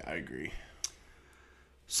 Yeah, I agree.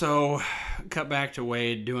 So, cut back to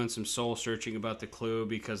Wade doing some soul searching about the clue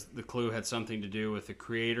because the clue had something to do with the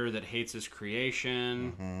creator that hates his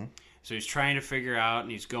creation. Mm-hmm. So he's trying to figure out,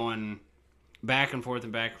 and he's going back and forth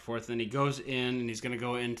and back and forth. Then he goes in, and he's going to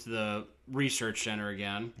go into the research center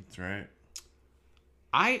again. That's right.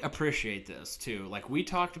 I appreciate this too. Like we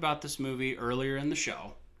talked about this movie earlier in the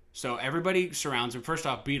show. So everybody surrounds him. First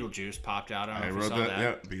off, Beetlejuice popped out. I don't know if you wrote saw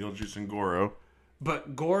that. that. Yeah, Beetlejuice and Goro.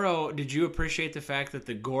 But Goro, did you appreciate the fact that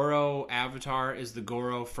the Goro avatar is the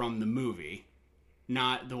Goro from the movie,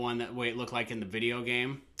 not the one that it looked like in the video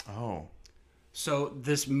game? Oh. So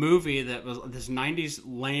this movie that was this 90s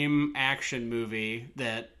lame action movie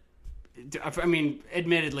that, I mean,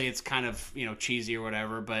 admittedly it's kind of, cheesy or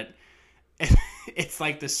whatever, but it's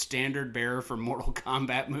like the standard bearer for Mortal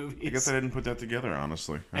Kombat movies. I guess I didn't put that together,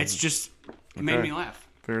 honestly. It's just, it made me laugh.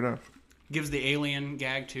 Fair enough. Gives the alien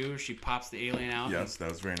gag too. She pops the alien out. Yes, that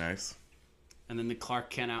was very nice. And then the Clark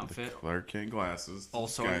Kent outfit. Clark Kent glasses.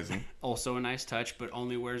 Also a nice touch, but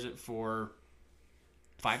only wears it for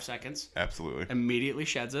 5 seconds. Absolutely. Immediately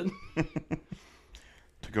sheds it.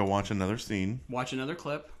 To go watch another scene. Watch another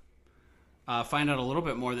clip. Find out a little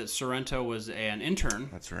bit more that Sorrento was an intern,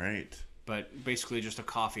 That's right. but basically just a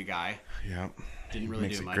coffee guy. Yeah. Didn't really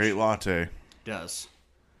Makes do a much. great latte. Does.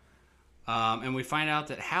 And we find out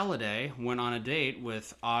that Halliday went on a date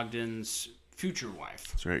with Ogden's future wife,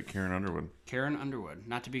 That's right, Karen Underwood. Karen Underwood,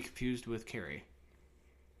 not to be confused with Carrie.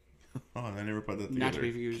 Oh, I never put that together. Not to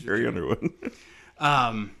be confused with Carrie Underwood.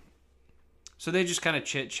 So they just kind of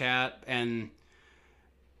chit chat, and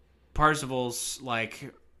Parzival's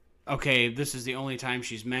like, okay, this is the only time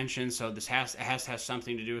she's mentioned, so this has to have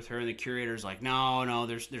something to do with her. And the curator's like, no,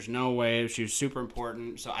 there's no way. She was super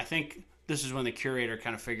important. So I think this is when the curator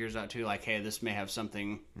kind of figures out too, like, hey, this may have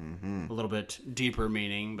something a little bit deeper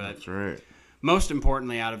meaning. But That's right. most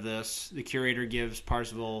importantly, out of this, the curator gives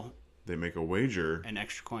Parzival They make a wager. an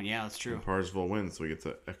extra coin. Yeah, that's true. And Parzival wins, so he gets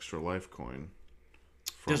an extra life coin.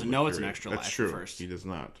 from Doesn't the know it's an curator. extra That's life true. at first. He does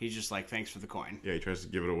not. He's just like, thanks for the coin. Yeah, he tries to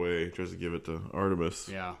give it away. He tries to give it to Artemis.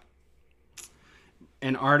 Yeah.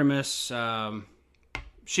 And Artemis,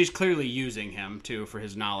 she's clearly using him too for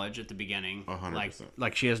his knowledge at the beginning. 100%.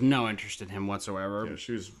 Like she has no interest in him whatsoever. Yeah,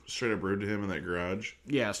 she was straight up rude to him in that garage.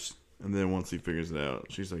 Yes. And then once he figures it out,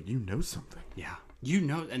 she's like, "You know something." Yeah.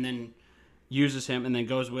 And then uses him and then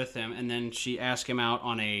goes with him. And then she asks him out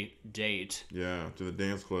on a date. Yeah, to the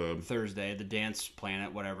dance club. Thursday, the dance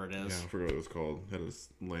planet, whatever it is. Yeah, I forgot what it was called. It had a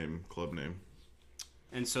lame club name.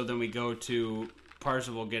 And so then we go to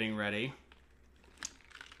Parzival getting ready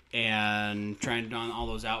and trying to don all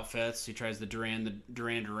those outfits. He tries the Duran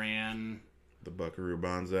Duran. The Buckaroo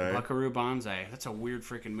Banzai. Buckaroo Banzai. That's a weird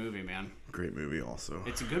freaking movie, man. Great movie, also.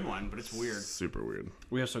 It's a good one, but it's weird. Super weird.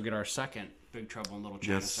 We also get our second Big Trouble in Little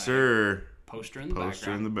China. Yes, sir. Poster in the Poster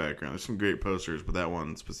background. in the background. There's some great posters, but that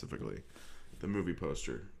one specifically, the movie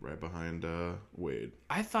poster right behind Wade.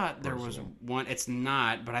 I thought there was one. It's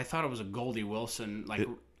not, but I thought it was a Goldie Wilson. Like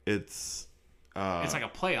it's like a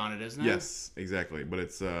play on it, isn't it? Yes, exactly. But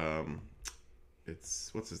it's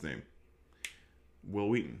what's his name? Will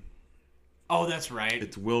Wheaton. Oh, that's right.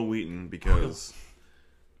 It's Will Wheaton because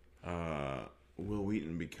Will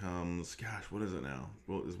Wheaton becomes, gosh, what is it now?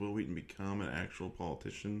 Does Will Wheaton become an actual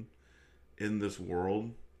politician in this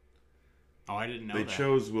world? Oh, I didn't know They that.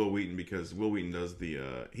 chose Will Wheaton because Will Wheaton does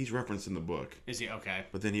the, he's referenced in the book. Is he? Okay.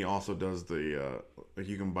 But then he also does the, like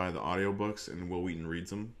you can buy the audiobooks and Will Wheaton reads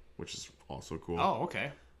them, which is also cool. Oh,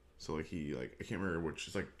 okay. So like I can't remember which,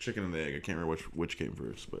 it's like chicken and the egg. I can't remember which came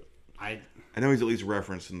first, but I know he's at least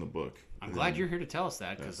referenced in the book. I'm glad you're here to tell us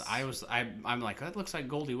that because I'm like that looks like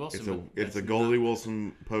Goldie Wilson. It's a Goldie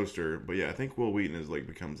Wilson poster, but yeah, I think Will Wheaton is like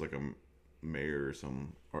becomes like a mayor or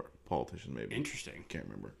some or politician maybe. Interesting. Can't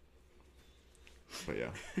remember. But yeah.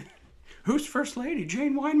 Who's First Lady?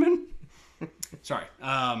 Jane Weinman? Sorry.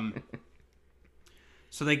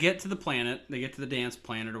 So they get to the planet. They get to the dance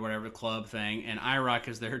planet or whatever, club thing, and IROC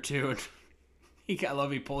is there too. And I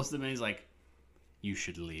love he pulls them in. He's like, "You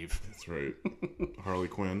should leave." That's right. Harley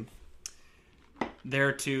Quinn.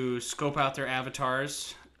 There to scope out their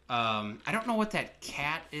avatars. I don't know what that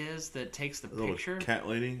cat is that takes the picture. Cat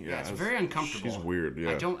lady? Yeah, it's very uncomfortable. She's weird,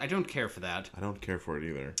 yeah. I don't care for that. I don't care for it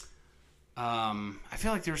either. I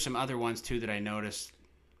feel like there were some other ones too that I noticed.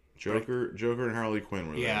 Joker and Harley Quinn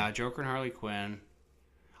were there. Yeah, Joker and Harley Quinn.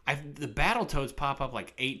 The Battletoads pop up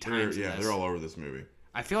like 8 times. They're all over this movie.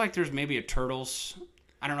 I feel like there's maybe a Turtles.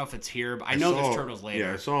 I don't know if it's here, but I know there's Turtles later.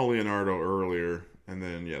 Yeah, I saw Leonardo earlier, and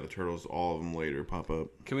then the Turtles, all of them later pop up.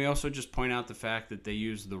 Can we also just point out the fact that they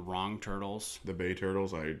use the wrong Turtles? The Bay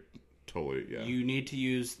Turtles, I totally You need to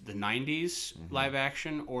use the 90s live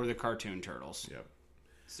action or the cartoon Turtles. Yep.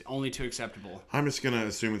 It's the only two acceptable. I'm just gonna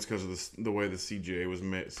assume it's because of the way the CGI was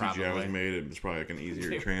made. CGI was made. It was probably like an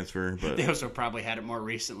easier transfer, but They also probably had it more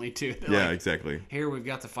recently too. They're yeah, like, exactly. Here we've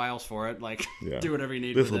got the files for it. Like, Yeah. do whatever you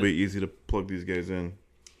need. This will with it. be easy to plug these guys in.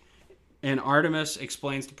 And Artemis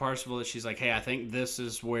explains to Parzival that she's like, "Hey, I think this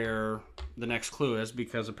is where the next clue is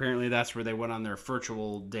because apparently that's where they went on their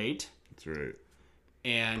virtual date." That's right.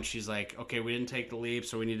 And she's like, "Okay, we didn't take the leap,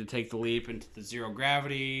 so we need to take the leap into the zero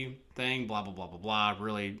gravity thing." Blah blah blah blah blah.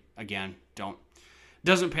 Really, again,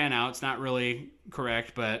 doesn't pan out. It's not really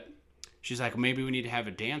correct, but she's like, maybe we need to have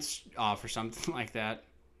a dance off or something like that.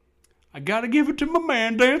 I gotta give it to my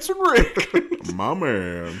man, Dancing Rick. My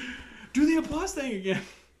man. Do the applause thing again.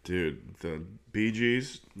 Dude, the Bee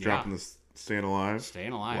Gees dropping the Staying Alive.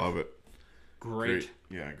 Staying Alive. Love it. Great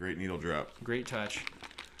Great needle drop. Great touch.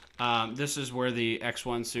 This is where the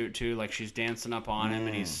X1 suit too, like she's dancing up on him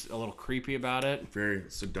and he's a little creepy about it. Very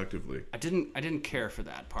seductively. I didn't care for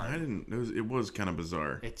that part. It was kind of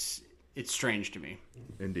bizarre. It's strange to me.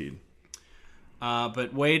 Indeed.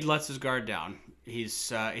 But Wade lets his guard down.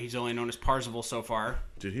 He's only known as Parzival so far.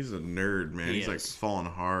 Dude, he's a nerd, man. He's like is. falling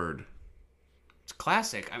hard. It's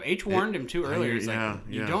classic. H warned him too earlier. He's like,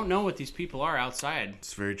 you yeah. don't know what these people are outside.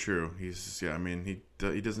 It's very true. He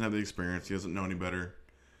doesn't have the experience. He doesn't know any better.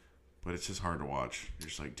 But it's just hard to watch. You're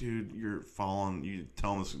just like, dude, you're falling. You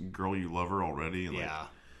telling this girl you love her already, and like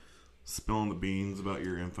spilling the beans about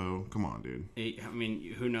your info. Come on, dude. I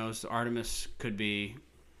mean, who knows? Artemis could be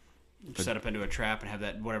set up into a trap and have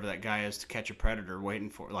that whatever that guy is to catch a predator waiting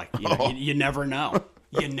for. Like, you never know.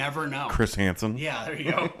 You never know. Chris Hansen. Yeah, there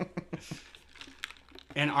you go.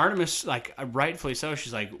 And Artemis, like, rightfully so,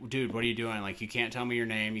 she's like, dude, what are you doing? Like, you can't tell me your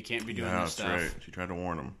name. You can't be doing this stuff. That's right. She tried to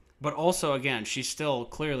warn him. But also, again, she's still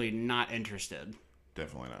clearly not interested.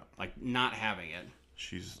 Definitely not. Like, not having it.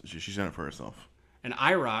 She's in it for herself. And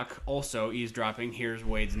IROC, also eavesdropping, hears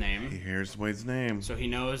Wade's name. He hears Wade's name. So he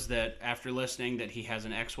knows that after listening that he has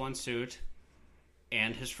an X1 suit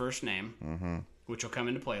and his first name, which will come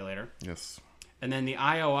into play later. Yes. And then the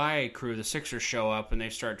IOI crew, the Sixers, show up and they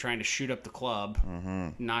start trying to shoot up the club,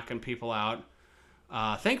 knocking people out.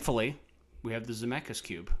 Thankfully, we have the Zemeckis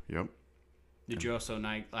Cube. Yep. Did you also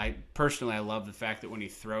like? I personally, I love the fact that when he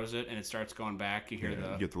throws it and it starts going back, you hear You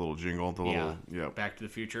the get the little jingle, the little, yep. Back to the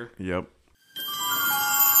Future. Yep.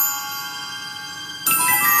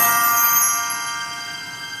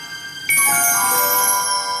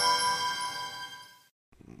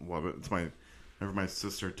 Love it. It's whenever my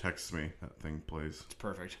sister texts me, that thing plays. It's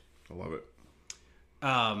perfect. I love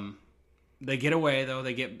it. They get away though.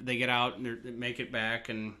 They get out and they make it back,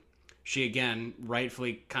 and she again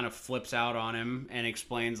rightfully kind of flips out on him and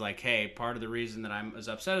explains like, "Hey, part of the reason that I'm as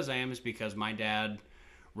upset as I am is because my dad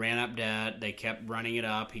ran up debt. They kept running it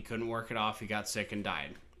up. He couldn't work it off. He got sick and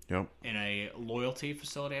died Yep. in a loyalty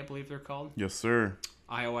facility, I believe they're called, Yes, sir.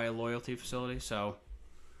 IOI loyalty facility. So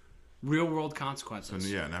real world And consequences.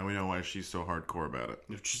 yeah, now we know why she's so hardcore about it.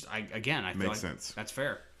 Which is, I feel Makes like sense. That's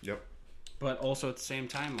fair. Yep. But also at the same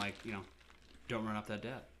time, like, don't run up that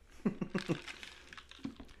debt.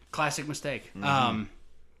 Classic mistake.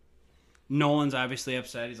 Nolan's obviously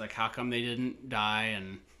upset. He's like, how come they didn't die?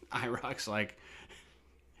 And IROC's like,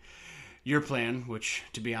 your plan, which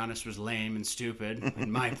to be honest was lame and stupid,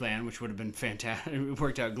 and my plan, which would have been fantastic, it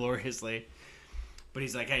worked out gloriously. But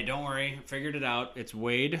he's like, hey, don't worry, figured it out. It's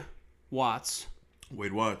Wade Watts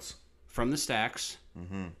Wade Watts. from the Stacks.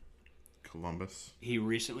 Columbus. He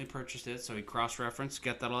recently purchased it, so he cross-referenced,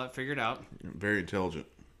 got all that figured out. Very intelligent.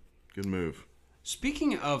 Good move.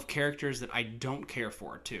 Speaking of characters that I don't care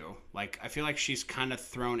for, too, like, I feel like she's kind of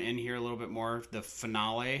thrown in here a little bit more. The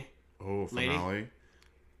Finale. Oh, Lady? Finale.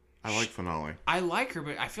 I like Finale. I like her,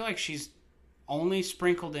 but I feel like she's only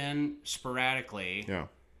sprinkled in sporadically. Yeah.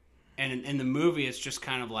 And in the movie, it's just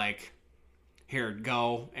kind of like, here,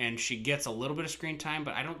 go. And she gets a little bit of screen time,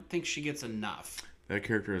 but I don't think she gets enough. That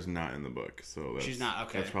character is not in the book, so She's not,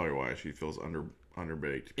 okay. That's probably why she feels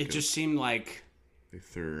underbaked. It because just seemed like, they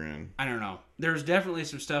threw her in. I don't know. There's definitely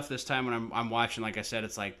some stuff this time when I'm watching. Like I said,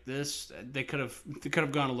 it's like this. They could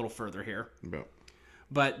have gone a little further here. But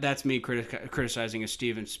But that's me criticizing a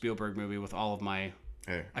Steven Spielberg movie with all of my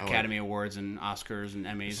hey, I Academy Awards and Oscars and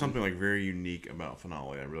Emmys. something like very unique about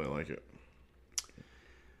Finale. I really like it.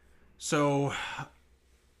 So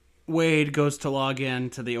Wade goes to log in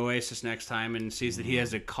to the Oasis next time and sees that he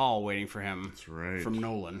has a call waiting for him. That's right. From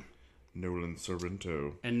Nolan. Nolan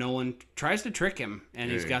Sorrento. And Nolan tries to trick him,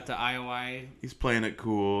 and he's Hey. got the IOI He's playing it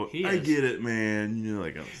cool. He I is. get it, man. You know,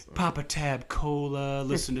 like stuff. Papa Tab Cola,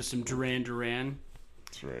 listen to some Duran Duran.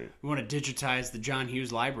 That's right. We want to digitize the John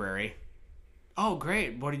Hughes library. Oh,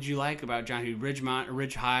 great. What did you like about John Hughes?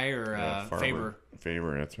 Ridge High or Faber?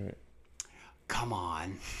 Faber, that's right. Come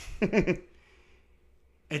on.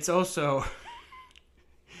 It's also...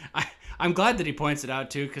 I'm glad that he points it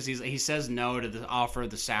out, too, because he says no to the offer of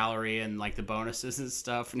the salary and, like, the bonuses and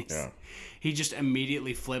stuff. And he just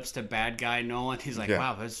immediately flips to bad guy Nolan. He's like,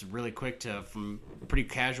 wow, that's really quick from pretty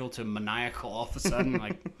casual to maniacal all of a sudden.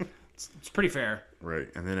 Like, it's pretty fair. Right.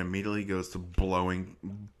 And then immediately goes to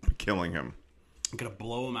killing him. I'm going to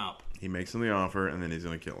blow him up. He makes him the offer, and then he's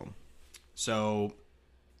going to kill him. So,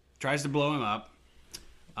 tries to blow him up.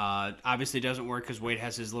 Obviously doesn't work because Wade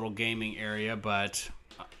has his little gaming area, but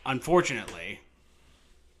unfortunately,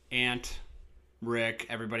 Ant, Rick,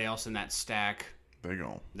 everybody else in that stack, They're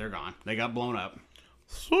gone. they're gone. They got blown up.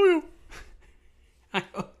 See you.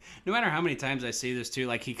 No matter how many times I see this too,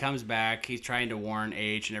 like he comes back, he's trying to warn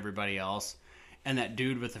H and everybody else, and that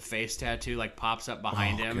dude with the face tattoo like pops up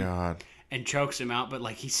behind him God. and chokes him out, but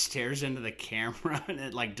like he stares into the camera and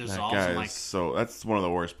it like That dissolves guy him. Like, is that's one of the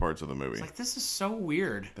worst parts of the movie. like this is so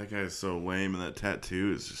weird. That guy is so lame, and that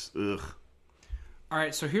tattoo is just ugh. All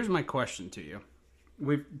right, so here's my question to you.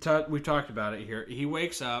 We've talked about it here. He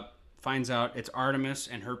wakes up, finds out it's Artemis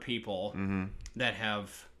and her people that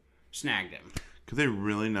have snagged him. Could they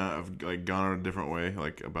really not have like gone a different way,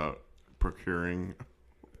 like about procuring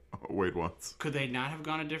Wade Watts? Could they not have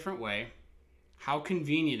gone a different way? How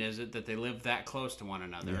convenient is it that they live that close to one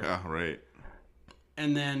another? Yeah, right.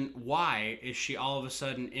 And then why is she all of a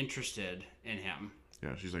sudden interested in him?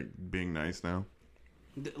 Yeah, she's like being nice now.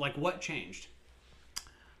 Like what changed?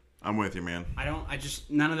 I'm with you, man.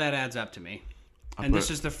 None of that adds up to me. And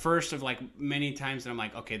this is the first of like many times that I'm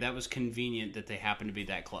like, okay, that was convenient that they happen to be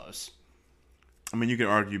that close. I mean, you could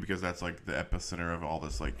argue because that's like the epicenter of all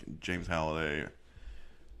this, like James Halliday,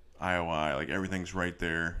 IOI, like everything's right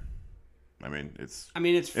there. I mean, it's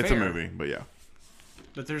fair. It's a movie, but yeah.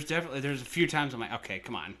 But there's a few times I'm like, okay,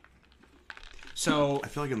 come on. So I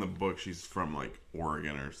feel like in the book she's from like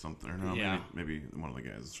Oregon or something. Or no, Yeah. maybe one of the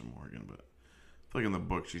guys is from Oregon, but I feel like in the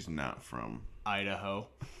book she's not from Idaho.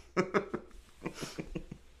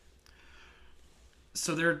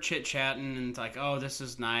 So they're chit-chatting and it's like, oh, this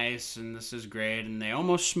is nice and this is great. And they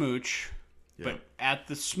almost smooch. But at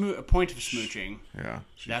the point of smooching, Yeah.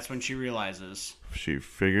 that's when she realizes She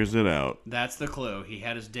figures it out. that's the clue. He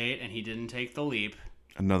had his date and he didn't take the leap.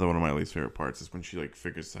 Another one of my least favorite parts is when she like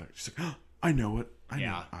figures out. She's like, oh, I know it. I know.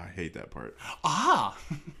 Yeah. I hate that part. Ah,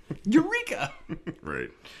 Eureka! Right.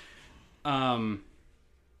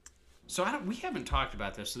 So we haven't talked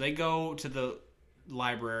about this. So they go to the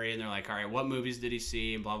library and they're like, all right, what movies did he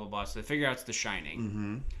see and blah blah blah. So they figure out it's The Shining.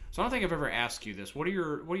 Mm-hmm. So I don't think I've ever asked you this. What are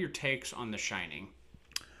your takes on The Shining?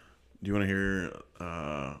 Do you want to hear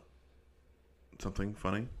something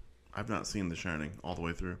funny? I've not seen The Shining all the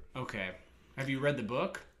way through. Okay. Have you read the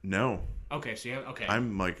book? No. Okay, so you have. Okay.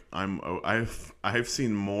 I've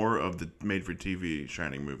seen more of the made-for-TV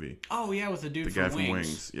Shining movie. Oh yeah, with the dude The from guy from Wings.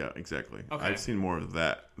 Wings. Yeah, exactly. Okay. I've seen more of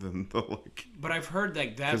that than the like. But I've heard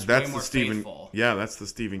like that's That's way more the Stephen. faithful. Yeah, that's the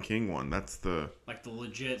Stephen King one. That's the. Like the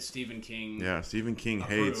legit Stephen King. Yeah, Stephen King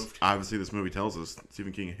hates. Approved. Obviously, this movie tells us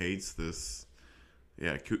Stephen King hates this.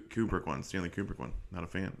 Yeah, Kubrick one, Stanley Kubrick one. Not a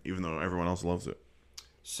fan, even though everyone else loves it.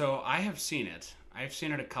 So I have seen it. I've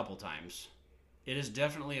seen it a couple times. It is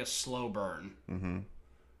definitely a slow burn. Mm-hmm.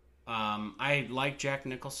 I like Jack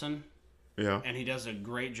Nicholson, Yeah. and he does a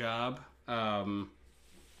great job. I don't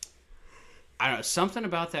know, something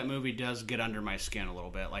about that movie does get under my skin a little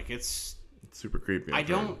bit. Like it's Super creepy. I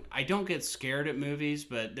don't get scared at movies,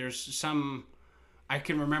 but there's some I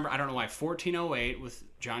can remember. I don't know why 1408 with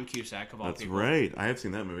John Cusack of all That's people. right. I have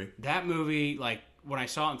seen that movie. That movie, like when I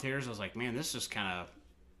saw it in theaters, I was like, man, this is kind of,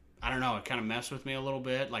 I don't know, it kind of messed with me a little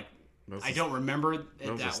bit. Like I don't remember it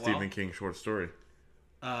That was that a Stephen King short story.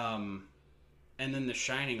 And then The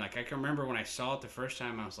Shining, like I can remember when I saw it the first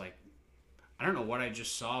time, I was like, I don't know what I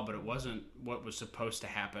just saw, but it wasn't what was supposed to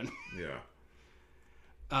happen. Yeah.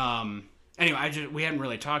 Anyway, we hadn't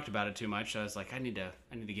really talked about it too much. So I was like, I need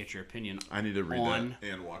to get your opinion. I need to read on that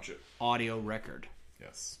and watch it. audio record.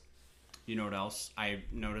 Yes. You know what else I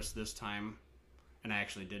noticed this time? And I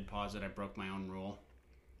actually did pause it. I broke my own rule.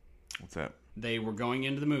 What's that? They were going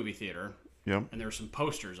into the movie theater, Yep. and there were some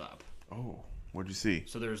posters up. Oh, what'd you see?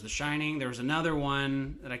 So there was The Shining. There was another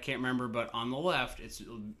one that I can't remember, but on the left, it's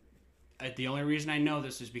the only reason I know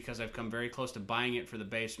this is because I've come very close to buying it for the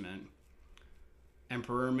basement.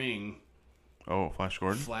 Emperor Ming, Oh, Flash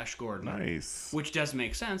Gordon. Flash Gordon. Nice. Which does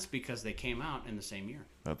make sense because they came out in the same year.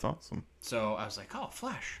 That's awesome. So I was like, oh,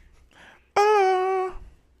 Flash.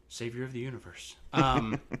 Savior of the universe.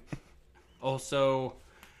 Also,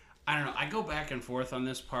 I don't know. I go back and forth on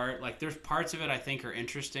this part. Like, there's parts of it I think are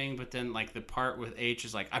interesting, but then, like, the part with H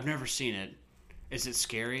is like, I've never seen it. Is it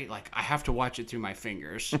scary? Like, I have to watch it through my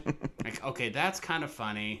fingers. Like, okay, that's kind of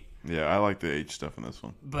funny. Yeah, I like the H stuff in this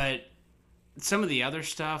one. But some of the other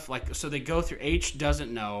stuff, like, so they go through, H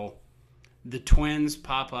doesn't know. The twins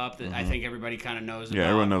pop up that I think everybody kind of knows about. Yeah,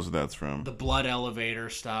 everyone knows what that's from. The blood elevator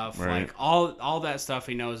stuff, Right. like all that stuff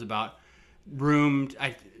he knows about.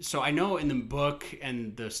 So I know in the book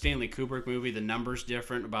and the Stanley Kubrick movie, the number's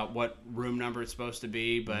different about what room number it's supposed to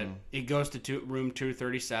be, but it goes to room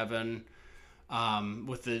 237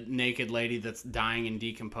 with the naked lady that's dying and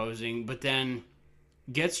decomposing, but then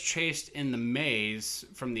gets chased in the maze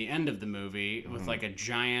from the end of the movie with like a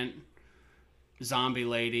giant zombie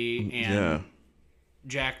lady and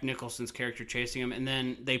Jack Nicholson's character chasing him, and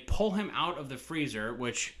then they pull him out of the freezer,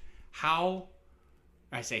 which how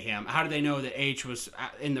do they know that H was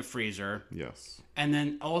in the freezer? Yes. And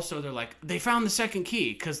then also they're like, they found the second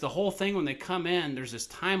key, because the whole thing when they come in, there's this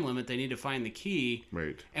time limit, they need to find the key.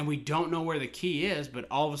 Right. And we don't know where the key is, but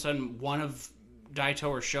all of a sudden one of Daito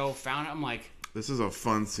or Sho found it. I'm like, This is a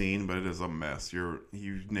fun scene, but it is a mess. You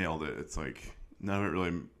nailed it. It's like none of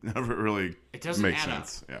it really It doesn't makes add up.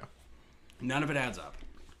 sense. Yeah. none of it adds up.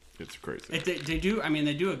 It's crazy. They do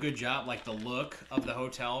a good job, like the look of the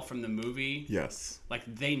hotel from the movie. Yes. Like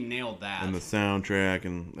they nailed that. And the soundtrack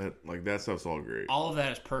and that stuff's all great. All of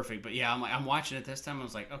that is perfect. But yeah, I'm watching it this time. I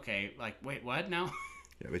was like, okay, like wait, what now?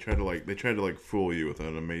 Yeah, they tried to fool you with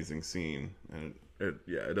an amazing scene, and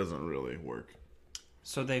it doesn't really work.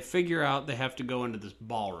 So they figure out they have to go into this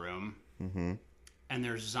ballroom, and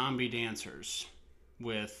there's zombie dancers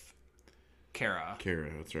with Kara.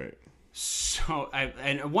 Kara, that's right. So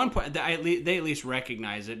and at one point they at least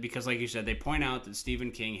recognize it because, like you said, they point out that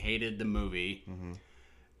Stephen King hated the movie,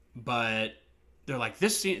 but they're like,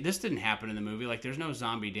 this didn't happen in the movie. Like, there's no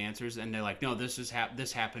zombie dancers, and they're like, no, this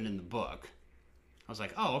happened in the book. I was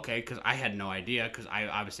like, oh, okay, because I had no idea because I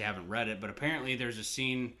obviously haven't read it, but apparently there's a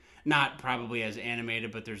scene, not probably as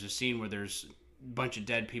animated, but there's a scene where there's a bunch of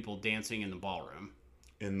dead people dancing in the ballroom.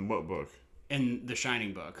 In what book? In the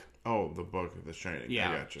Shining book. Oh, the book of The Shining.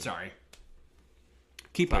 Yeah, I gotcha. sorry.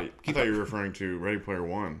 Keep up. I thought you were referring to Ready Player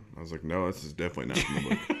One. I was like, no, this is definitely not from the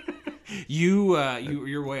book.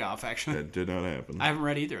 You're way off, actually. That did not happen. I haven't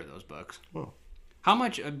read either of those books. Well, How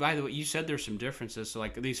much? By the way, you said there's some differences. So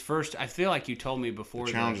like these first, I feel like you told me before.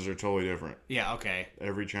 challenges are totally different. Yeah. Okay.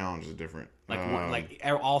 Every challenge is different. Like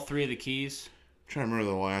all three of the keys. I'm trying to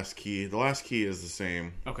remember the last key. The last key is the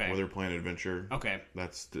same. Okay. Whether playing adventure. Okay.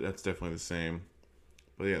 That's definitely the same.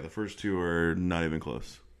 But yeah, the first two are not even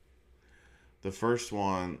close. The first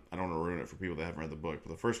one, I don't want to ruin it for people that haven't read the book,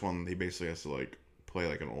 but the first one, he basically has to like play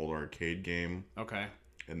like an old arcade game Okay.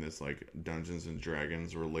 in this like Dungeons and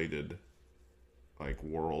Dragons related like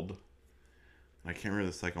world. I can't remember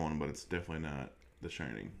the second one, but it's definitely not The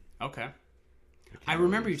Shining. Okay. I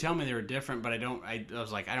remember you telling me they were different, but I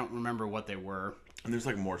was like, I don't remember what they were. And there's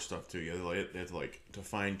like more stuff too. You had to like to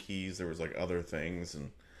find keys. There was like other things,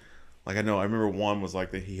 and like I remember one was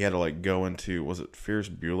like that he had to like go into, was it Ferris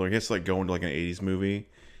Bueller? He has to like go into like an 80s movie,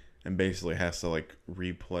 and basically has to like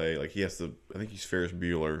replay. Like he has to, I think he's Ferris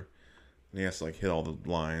Bueller, and he has to like hit all the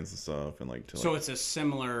lines and stuff, and like to. So like, it's a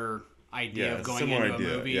similar idea Yeah, of going similar into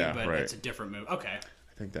idea. a movie, Yeah, but right. it's a different movie. Okay.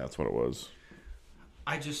 I think that's what it was.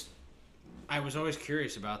 I was always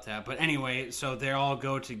curious about that. But anyway, so they all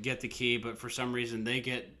go to get the key, but for some reason they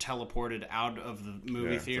get teleported out of the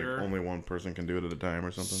movie It's like theater. only one person can do it at a time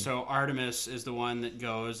or something. So Artemis is the one that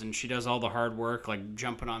goes, and she does all the hard work, like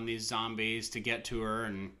jumping on these zombies to get to her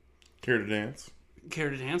and Care to dance? care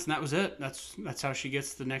to dance, and that was it. That's how she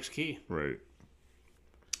gets the next key. Right.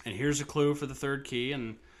 And here's a clue for the third key,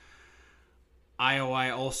 and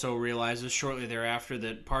IOI also realizes shortly thereafter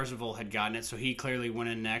that Parzival had gotten it, so he clearly went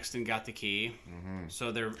in next and got the key. Mm-hmm.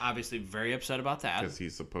 So they're obviously very upset about that. Because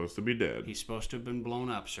he's supposed to be dead. He's supposed to have been blown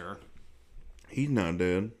up, sir. He's not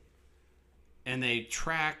dead. And they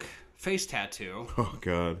track Face Tattoo Oh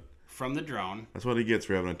God. from the drone. That's what he gets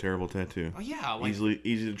for having a terrible tattoo. Oh yeah, like,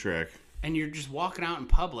 Easy to track. and you're just walking out in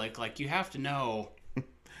public, like you have to know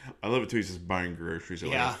I love it too. He's just buying groceries at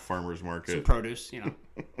like Yeah. a farmer's market. some produce, you know.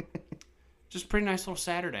 Just a pretty nice little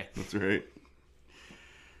Saturday. That's right.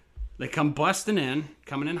 They come busting in,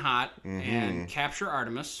 coming in hot, and capture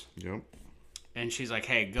Artemis. Yep. And she's like,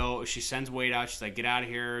 "Hey, go!" She sends Wade out. She's like, "Get out of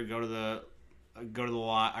here. Go to the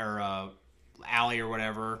lot or alley or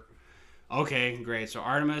whatever." Okay, great. So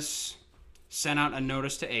Artemis sent out a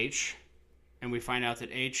notice to H, and we find out that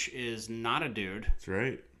H is not a dude; That's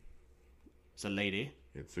right. it's a lady.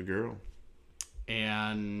 It's a girl.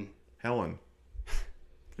 And Helen.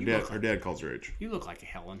 Her dad calls her H. you look like a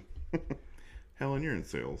Helen. Helen, you're in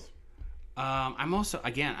sales. I'm also,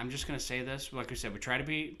 again, I'm just gonna say this. Like I said, we try to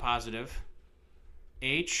be positive.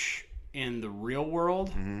 H in the real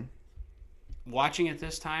world, watching it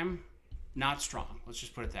this time, not strong. Let's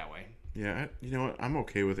just put it that way. Yeah, you know what? I'm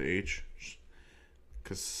okay with H.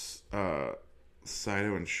 Because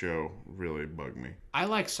Saito and Sho really bug me. I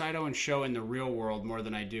like Saito and Sho in the real world more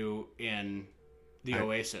than I do in the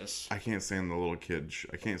Oasis. I can't stand the little kid.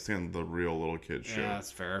 I can't stand the real little kid Sho. Yeah,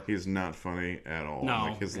 that's fair. He's not funny at all. No,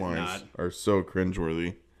 like his he's lines not. are so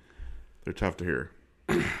cringeworthy. They're tough to hear.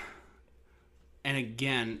 And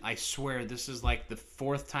again, I swear this is like the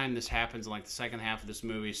fourth time this happens in like the second half of this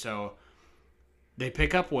movie. So they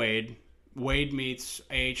pick up Wade. Wade meets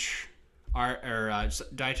H,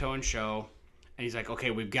 Daito and Sho, and he's like, "Okay,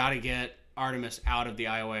 we've got to get Artemis out of the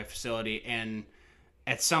IOI facility." And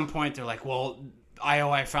at some point, they're like, "Well,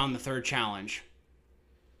 IOI found the third challenge."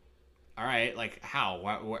 All right, like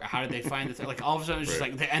how? How did they find the third? Like all of a sudden, it's just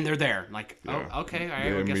like, and they're there. Like, Yeah. oh, okay, all right.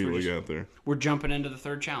 They I guess immediately got there. we're jumping into the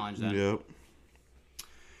third challenge then. Yep.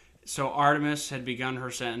 So Artemis had begun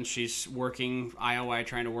her sentence. She's working IOI,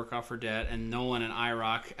 trying to work off her debt, and Nolan and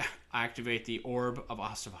IROC activate the Orb of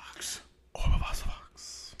Ossivox.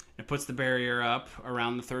 It puts the barrier up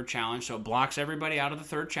around the third challenge, so it blocks everybody out of the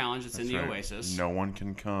third challenge. It's in the Right. Oasis. No one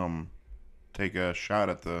can come take a shot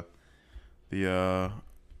at the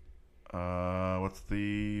what's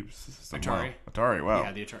the system? Atari. Wow. Atari. Wow.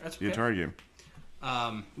 Yeah, the Atari. That's The okay. Atari game.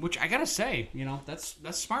 Which I gotta say, that's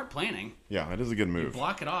smart planning. Yeah, that is a good move.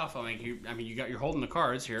 Block it off. You're holding the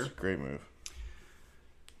cards here. Great move.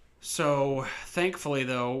 So thankfully,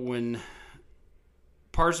 though, when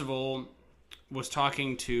Parzival was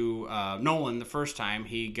talking to Nolan the first time,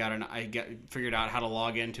 he figured out how to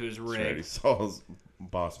log into his rig. That's right. He saw his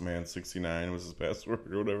boss man 69 was his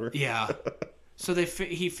password or whatever. Yeah. So H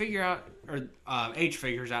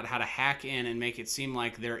figures out how to hack in and make it seem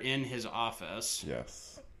like they're in his office.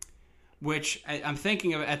 Yes. Which I'm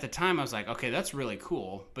thinking of at the time. I was like, okay, that's really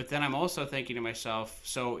cool. But then I'm also thinking to myself,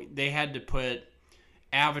 so they had to put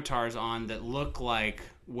avatars on that look like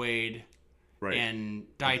Wade Right. and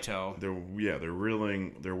Daito.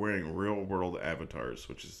 They're wearing real world avatars,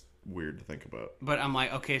 which is weird to think about. But I'm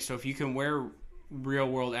like, okay, so if you can wear real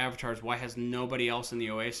world avatars, why has nobody else in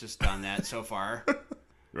the Oasis done that so far?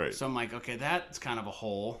 Right. So I'm like, okay, that's kind of a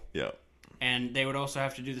hole. Yeah. And they would also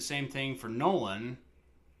have to do the same thing for Nolan.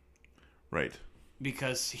 Right.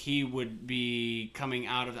 Because he would be coming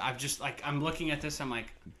out of... I'm looking at this, I'm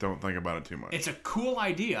like... Don't think about it too much. It's a cool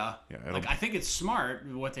idea. Yeah, I think it's smart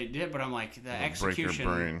what they did, but I'm like, the execution...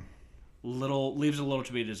 Break your brain. leaves a little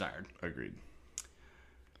to be desired. Agreed.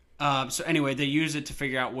 So anyway, they use it to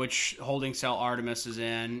figure out which holding cell Artemis is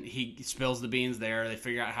in. He spills the beans there. They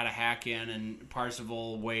figure out how to hack in, and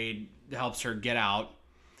Parzival Wade helps her get out.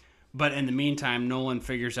 But in the meantime, Nolan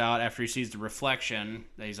figures out after he sees the reflection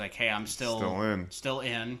that he's like, "Hey, I'm still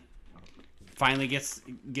in." Finally gets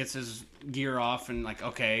his gear off and like,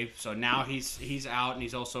 okay, so now he's out, and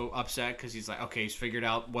he's also upset because he's like, okay, he's figured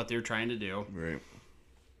out what they're trying to do. Right.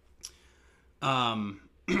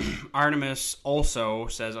 Artemis also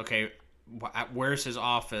says, okay, where's his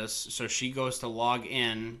office? So she goes to log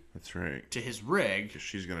in. That's right. To his rig.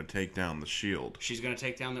 She's going to take down the shield. She's going to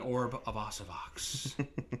take down the orb of Osavox.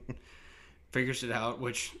 Figures it out,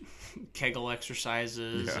 which Kegel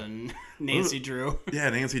exercises and Nancy Drew. Yeah,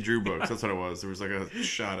 Nancy Drew books. That's what it was. There was like a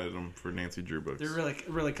shot at him for Nancy Drew books. They're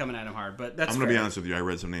really coming at him hard, but that's I'm going to be honest with you. I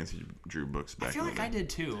read some Nancy Drew books back in the day. I feel like I did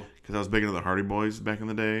too. Because I was big into the Hardy Boys back in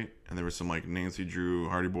the day, and there was some like Nancy Drew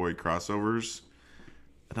Hardy Boy crossovers.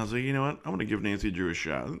 And I was like, you know what? I'm going to give Nancy Drew a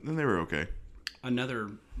shot. And they were okay. Another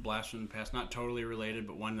blast from the past, not totally related,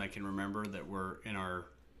 but one I can remember that were in our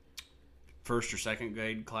first or second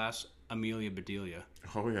grade class, Amelia Bedelia.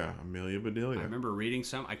 Oh yeah, Amelia Bedelia. I remember reading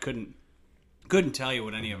some. I couldn't tell you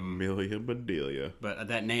what any of them. Amelia Bedelia. But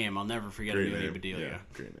that name, I'll never forget. Great Amelia name. Bedelia. Yeah,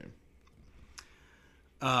 great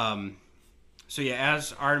name. So yeah,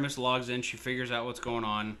 as Artemis logs in, she figures out what's going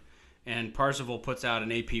on, and Parzival puts out an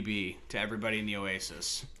APB to everybody in the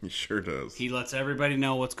Oasis. He sure does. He lets everybody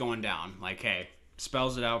know what's going down. Like, hey,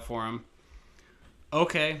 spells it out for him.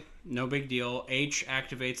 Okay, no big deal. H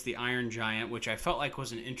activates the Iron Giant, which I felt like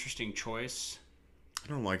was an interesting choice. I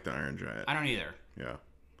don't like the Iron Giant. I don't either. Yeah.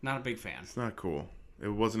 Not a big fan. It's not cool. It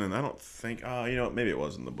wasn't in... I don't think... you know what? Maybe it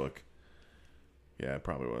was in the book. Yeah, it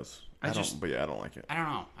probably was. But yeah, I don't like it. I don't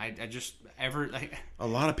know. I just... A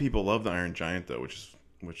lot of people love the Iron Giant, though, which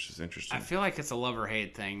is interesting. I feel like it's a love or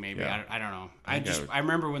hate thing, maybe. Yeah. I don't know. I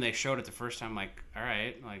remember when they showed it the first time, like, all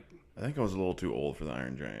right, like... I think I was a little too old for the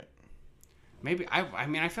Iron Giant. Maybe. I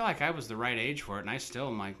mean, I feel like I was the right age for it, and I still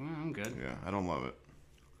am like, I'm good. Yeah, I don't love it.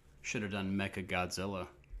 Should have done Mecha Godzilla.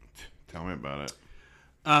 Tell me about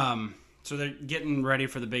it. So they're getting ready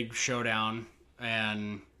for the big showdown,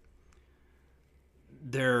 and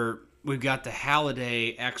we've got the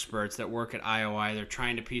Halliday experts that work at IOI. They're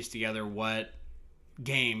trying to piece together what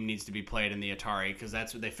game needs to be played in the Atari, because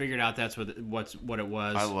that's what they figured out. That's what it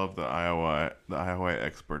was. I love the IOI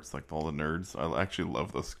experts, like all the nerds. I actually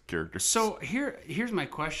love those characters. So here's my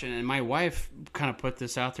question, and my wife kind of put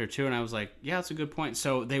this out there too, and I was like, yeah, that's a good point.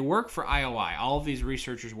 So they work for IOI. All of these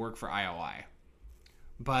researchers work for IOI,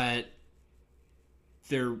 but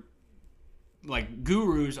they're like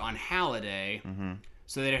gurus on Halliday. Mm-hmm.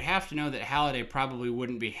 So they'd have to know that Halliday probably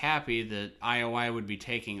wouldn't be happy that IOI would be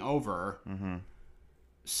taking over. Mm-hmm.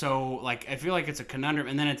 So, like, I feel like it's a conundrum.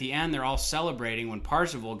 And then at the end, they're all celebrating when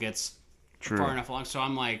Parzival gets far enough along. So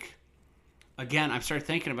I'm like, again, I started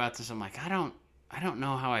thinking about this. I'm like, I don't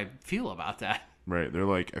know how I feel about that. Right. They're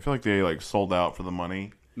like, I feel like they like sold out for the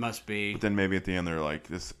money. Must be. But then maybe at the end they're like,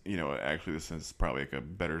 this, actually this is probably like a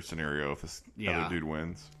better scenario if this other dude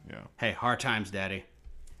wins. Yeah. Hey, hard times, Daddy.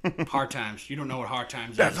 Hard times. You don't know what hard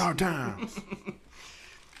times That's is. hard times.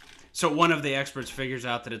 So one of the experts figures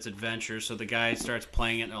out that it's Adventure, so the guy starts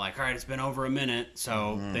playing it, and they're like, all right, it's been over a minute,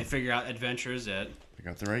 so they figure out Adventure is it. They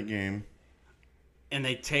got the right game. And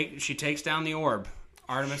she takes down the orb.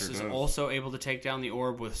 Artemis is does. also able to take down the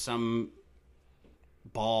orb with some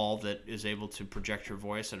ball that is able to project her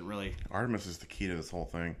voice, and really... Artemis is the key to this whole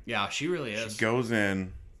thing. Yeah, she really is. She goes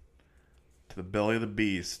in to the belly of the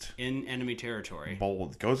beast. In enemy territory.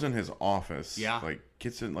 Bold. Goes in his office. Yeah. Like,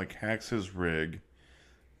 gets in, like, hacks his rig.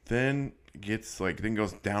 Then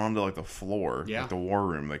goes down to like the floor, like the war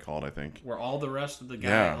room they call it, I think. Where all the rest of the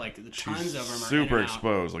guys, the tons of them are super in and out.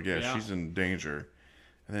 exposed. Like, she's in danger,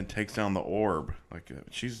 and then takes down the orb. Like,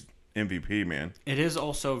 she's MVP, man. It is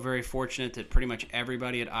also very fortunate that pretty much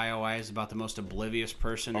everybody at IOI is about the most oblivious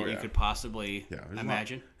person that you could possibly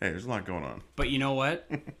imagine. There's a lot going on. But you know what?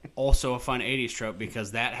 Also a fun 80s trope,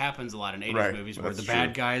 because that happens a lot in 80s movies where the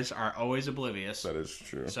bad guys are always oblivious. That is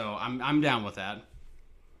true. So I'm down with that.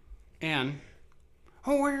 And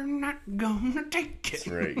we're not gonna take it. That's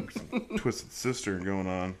right. Some Twisted Sister going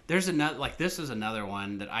on. There's another, this is another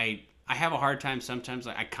one that I I have a hard time sometimes.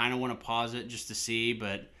 Like I kind of want to pause it just to see,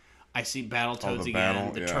 but I see Battletoads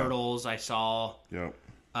again. The Turtles I saw. Yep.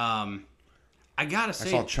 I gotta say,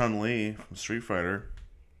 I saw Chun-Li from Street Fighter.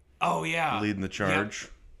 Oh yeah, Leading the charge.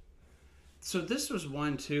 Yep. So this was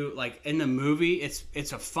one too. Like in the movie,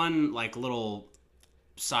 it's a fun like little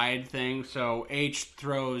side thing. So H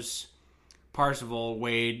throws Parzival,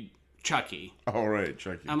 Wade, Chucky. Oh right,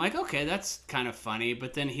 Chucky. I'm like, okay, that's kind of funny.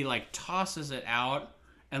 But then he like tosses it out,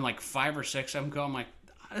 and like 5 or 6 of them go. I'm like,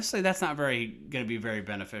 honestly, that's not going to be very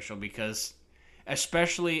beneficial because,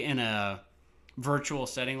 especially in a virtual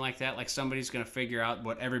setting like that, like somebody's going to figure out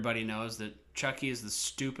what everybody knows, that Chucky is the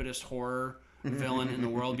stupidest horror villain in the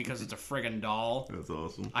world because it's a friggin' doll. That's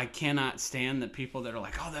awesome. I cannot stand the people that are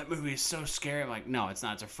like, oh, that movie is so scary. I'm like, no, it's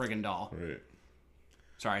not. It's a friggin' doll. Right.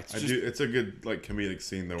 Sorry. It's a good like comedic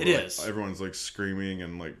scene though. It where, is. Like, everyone's like screaming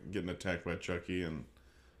and like getting attacked by Chucky, and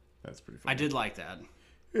that's pretty funny. I did like that.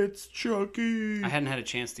 It's Chucky. I hadn't had a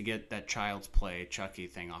chance to get that Child's Play Chucky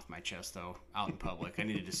thing off my chest though, out in public. I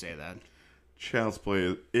needed to say that. Child's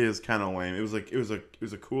Play is kind of lame. It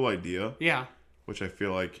was a cool idea. Yeah. Which I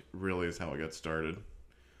feel like really is how it got started.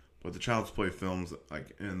 But the Child's Play films,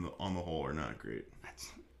 like on the whole, are not great.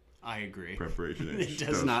 I agree. Preparation It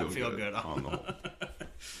does not feel good on the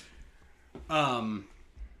whole.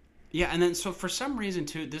 Yeah, and then so for some reason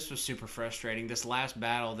too, this was super frustrating. This last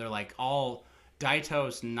battle, they're like all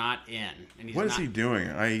Daito's not in, and he's what is he doing?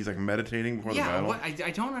 He's like meditating before the battle.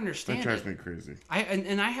 I don't understand. That drives me crazy.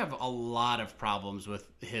 And I have a lot of problems with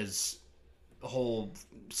his whole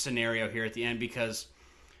scenario here at the end because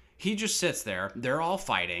he just sits there. They're all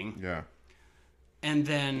fighting. Yeah. And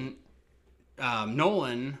then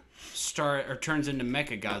Nolan turns into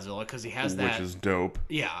Mechagodzilla because he has that, which is dope.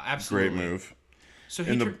 Yeah, absolutely. Great move. So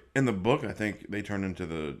in the book, I think they turn into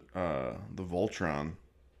the Voltron.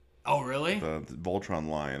 Oh, really? The Voltron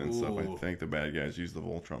lion and stuff. I think the bad guys use the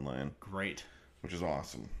Voltron lion. Great. Which is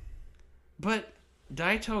awesome. But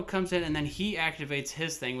Daito comes in and then he activates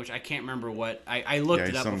his thing, which I can't remember what. I looked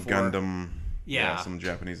it up some before. Gundam. Yeah. Some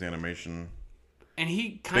Japanese animation. And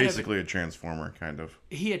he basically a transformer, kind of.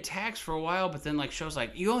 He attacks for a while, but then like shows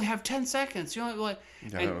like you only have 10 seconds. You only like.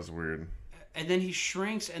 Yeah, that was weird. And then he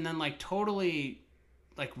shrinks and then like totally,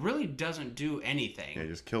 like really doesn't do anything. Yeah, he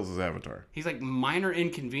just kills his avatar. He's like minor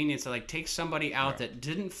inconvenience. Like takes somebody out that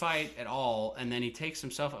didn't fight at all, and then he takes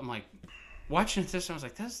himself. I'm like, watching this, I was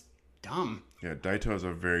like, that's dumb. Yeah, Daito has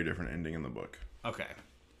a very different ending in the book. Okay.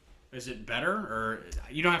 Is it better, or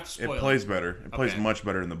you don't have to spoil it? It plays better. It plays much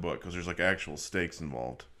better in the book because there's like actual stakes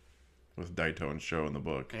involved with Daito and Sho in the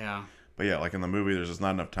book. Yeah. But yeah, like in the movie, there's just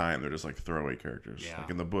not enough time. They're just like throwaway characters. Yeah. Like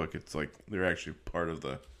in the book, it's like they're actually part of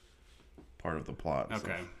the plot.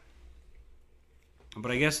 Okay. So.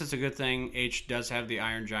 But I guess it's a good thing H does have the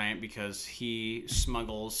Iron Giant because he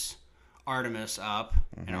smuggles Artemis up,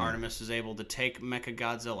 and Artemis is able to take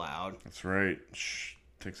Mechagodzilla out. That's right.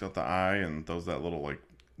 Takes out the eye and does that little like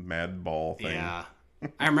mad ball thing. Yeah.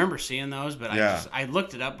 I remember seeing those, but I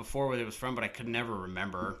looked it up before where it was from, but I could never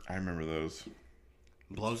remember. I remember those.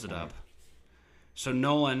 Blows it up. So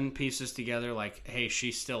Nolan pieces together like, hey,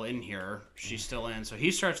 she's still in here. She's still in. So he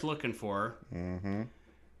starts looking for her. Mm-hmm.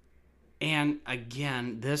 And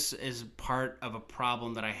again, this is part of a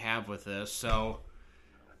problem that I have with this. So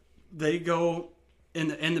they go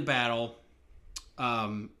in the battle.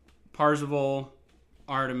 Parzival,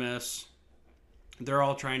 Artemis, they're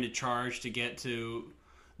all trying to charge to get to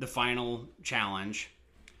the final challenge.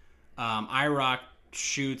 IROC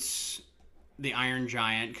shoots the Iron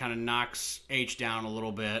Giant, kind of knocks H down a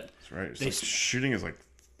little bit. That's right. It's like shooting his like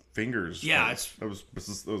fingers. Yeah, like, that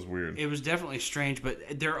was weird. It was definitely strange, but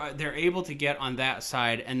they're able to get on that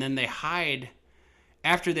side, and then they hide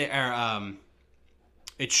after they are.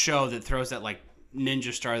 It's Sho that throws that like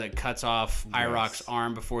ninja star that cuts off IROC's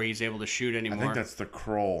arm before he's able to shoot anymore. I think that's the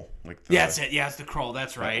Kroll. Like that's it. Yeah, it's the Kroll.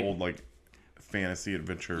 That's right. That old like fantasy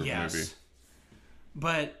adventure movie.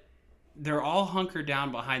 But they're all hunkered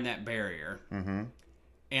down behind that barrier,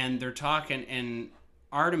 and they're talking, and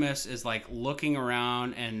Artemis is like looking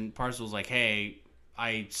around, and Parzival's like, "Hey,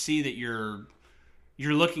 I see that you're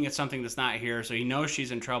looking at something that's not here," so he knows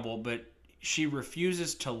she's in trouble, but she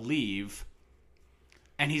refuses to leave,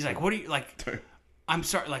 and he's like, "What do you like?" I'm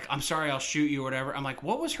sorry, I'll shoot you or whatever. I'm like,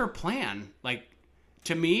 what was her plan? Like,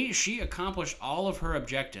 to me, she accomplished all of her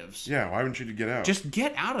objectives. Yeah, why wouldn't you get out? Just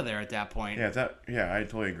get out of there at that point. Yeah, I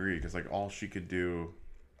totally agree because like all she could do.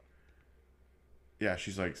 Yeah,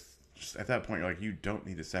 she's like, at that point, you're like, you don't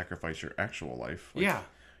need to sacrifice your actual life. Like, yeah,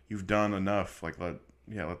 you've done enough. Like,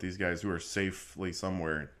 let these guys who are safely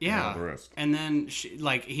somewhere Yeah. handle the rest. And then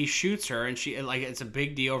he shoots her, and she it's a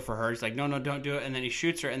big deal for her. He's like, no, don't do it. And then he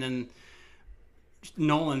shoots her, and then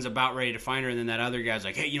Nolan's about ready to find her, and then that other guy's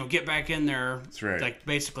like, hey, get back in there. That's right. Like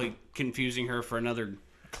basically confusing her for another.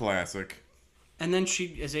 Classic. And then she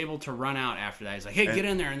is able to run out after that. He's like, hey, get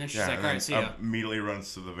in there. And then she's like, all right, see ya. Immediately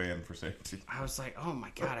runs to the van for safety. I was like, oh my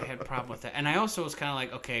God, I had a problem with that. And I also was kind of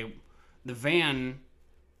like, okay, the van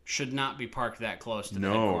should not be parked that close to the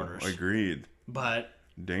headquarters. Agreed. But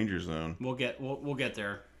Danger zone. we'll get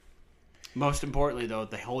there. Most importantly, though,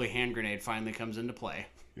 the holy hand grenade finally comes into play.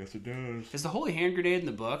 Yes, it does. Is the holy hand grenade in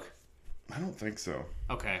the book? I don't think so.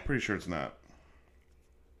 Okay. Pretty sure it's not.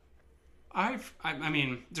 I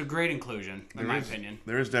mean, it's a great inclusion, in my opinion.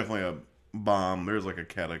 There is definitely a bomb. There's like a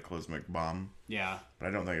cataclysmic bomb. Yeah. But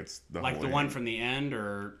I don't think it's the Like holy the one hand. from the end,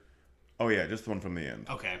 or... Oh, yeah, just the one from the end.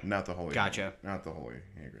 Okay. Not the holy Gotcha. hand. Not the holy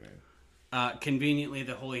hand grenade. Conveniently,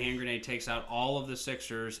 the holy hand grenade takes out all of the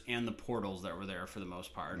Sixers and the portals that were there for the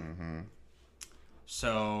most part. Mm-hmm.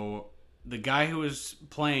 So, the guy who was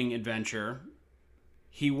playing Adventure,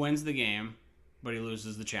 he wins the game, but he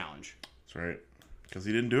loses the challenge. That's right. Because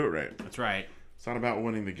he didn't do it right. That's right. It's not about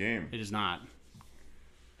winning the game. It is not.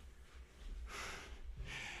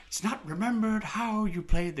 It's not remembered how you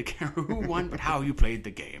played the game, who won, but how you played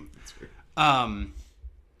the game. That's right.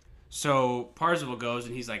 So Parzival goes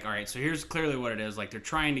and he's like, all right, so here's clearly what it is. Like, they're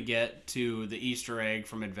trying to get to the Easter egg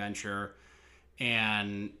from Adventure.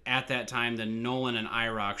 And at that time, then Nolan and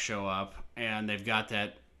IROC show up, and they've got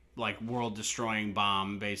that, like, world-destroying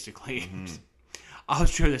bomb, basically. Mm-hmm. I was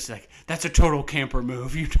sure this, like, that's a total camper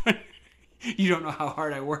move. You don't know how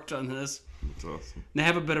hard I worked on this. That's awesome. They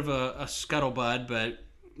have a bit of a scuttlebutt, but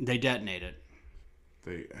they detonate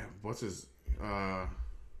it. What's his,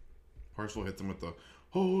 Parzival hits him with the,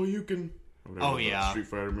 oh, you can, Oh, yeah. Street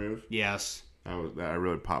Fighter move. Yes. I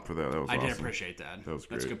really popped for that. That was awesome. I did appreciate that. That was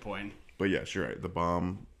great. That's a good point. But yes, you're right. The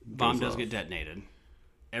bomb Does off. get detonated.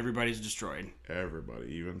 Everybody's destroyed.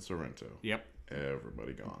 Everybody, even Sorrento. Yep.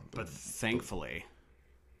 Everybody gone. But thankfully,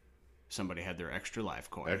 somebody had their extra life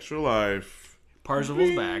coin. Extra life.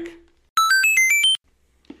 Parzival's back.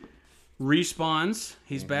 Respawns.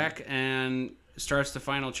 He's back and starts the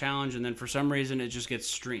final challenge, and then for some reason it just gets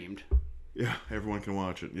streamed. Yeah, everyone can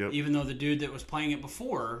watch it. Yep. Even though the dude that was playing it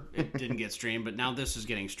before, it didn't get streamed, but now this is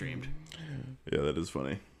getting streamed. Yeah, that is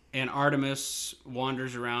funny. And Artemis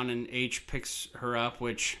wanders around, and H picks her up,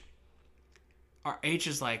 which H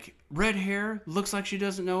is like, red hair, looks like she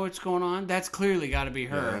doesn't know what's going on. That's clearly got to be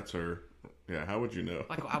her. Yeah, that's her. Yeah, how would you know?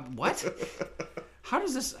 Like, what? How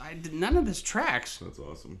does this... none of this tracks. That's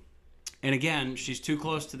awesome. And again, she's too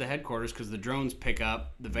close to the headquarters because the drones pick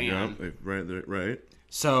up the van. Yep, right.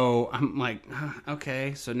 So I'm like,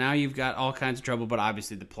 okay, so now you've got all kinds of trouble, but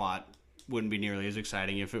obviously the plot wouldn't be nearly as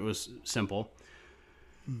exciting if it was simple.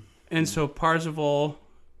 And so Parzival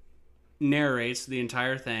narrates the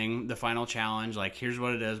entire thing, the final challenge, like, here's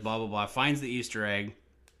what it is, blah, blah, blah, finds the Easter egg,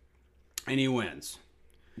 and he wins.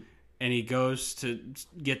 And he goes to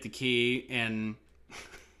get the key, and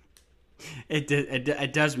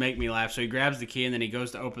it does make me laugh. So he grabs the key, and then he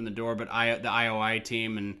goes to open the door, but the IOI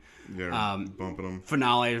team and bumping him.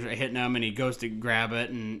 Finale is hitting him, and he goes to grab it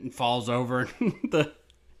and falls over the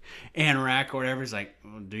anorak or whatever. He's like,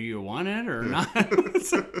 well, do you want it or not?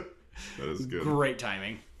 That is good. Great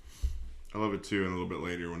timing. I love it too. And a little bit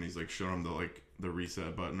later when he's like showing him the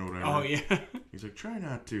reset button or whatever. Oh yeah. He's like, try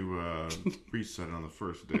not to reset it on the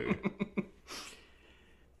first day.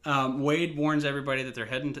 Wade warns everybody that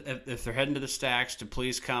if they're heading to the stacks to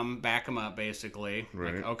please come back them up, basically.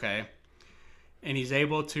 Right. Like, okay. And he's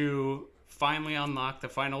able to finally unlock the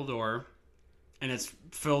final door, and it's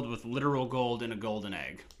filled with literal gold in a golden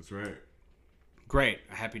egg. That's right. Great,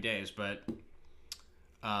 happy days. But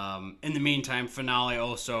in the meantime, Finale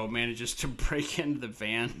also manages to break into the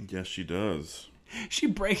van. Yes, she does. She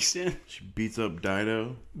breaks in, She beats up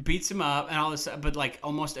Dido. beats him up, and all this, but like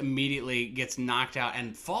almost immediately gets knocked out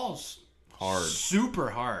and falls Hard. super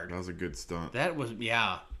hard. That was a good stunt. That was,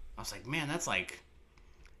 yeah. I was like, man, that's like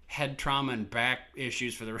head trauma and back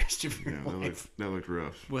issues for the rest of your life. That looked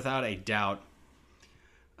rough. Without a doubt.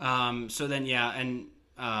 So then, yeah, and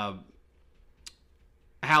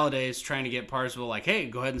Halliday's trying to get Parzival like, hey,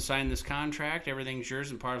 go ahead and sign this contract. Everything's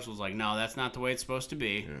yours. And Parzival's like, no, that's not the way it's supposed to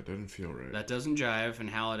be. Yeah, it doesn't feel right. That doesn't jive. And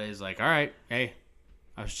Halliday's like, all right, hey,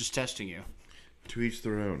 I was just testing you. To each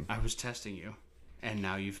their own. I was testing you. And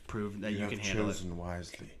now you've proved that you can handle it. chosen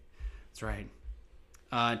wisely. That's right.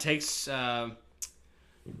 Takes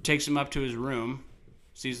him up to his room,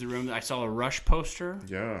 sees the room. I saw a Rush poster.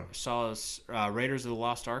 Yeah. I saw a Raiders of the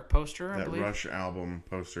Lost Ark poster, I That believe. Rush album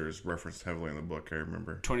poster is referenced heavily in the book, I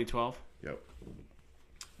remember. 2012. Yep.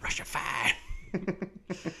 Russified.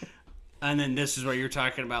 And then this is what you're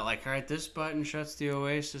talking about, like, all right, this button shuts the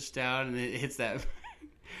Oasis down, and it hits that.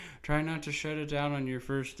 Try not to shut it down on your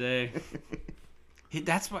first day.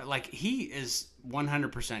 That's what, like, he is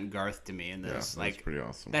 100% Garth to me in this. Yeah, that's like, pretty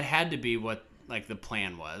awesome. That had to be what, like, the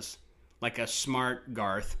plan was. Like a smart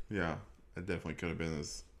Garth. Yeah, that definitely could have been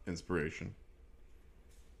his inspiration.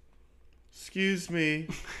 Excuse me.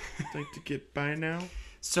 I'd like to get by now.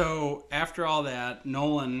 So, after all that,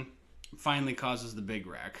 Nolan finally causes the big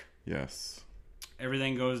wreck. Yes.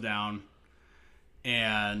 Everything goes down,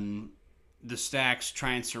 and the Stacks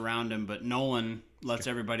try and surround him, but Nolan lets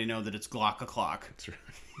everybody know that it's Glock o'clock. That's right.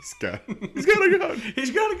 He's got a gun.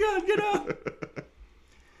 He's got a gun. Get out.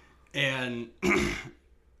 And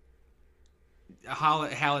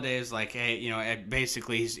Halliday is like, hey, you know,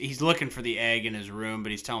 basically he's looking for the egg in his room,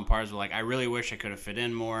 but he's telling Parzival, like, I really wish I could have fit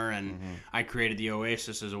in more, and I created the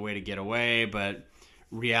Oasis as a way to get away, but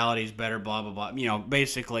reality's better, blah, blah, blah. You know,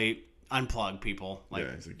 basically unplug people. Like,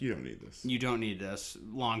 Yeah, he's like, you don't need this. you don't need this,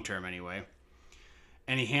 long term anyway.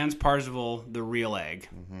 And he hands Parzival the real egg,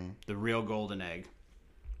 the real golden egg.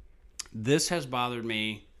 This has bothered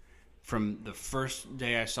me from the first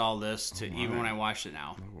day I saw this to even when I watched it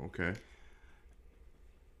now. Oh, okay.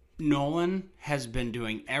 Nolan has been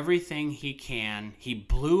doing everything he can. He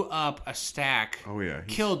blew up a stack. Oh, yeah.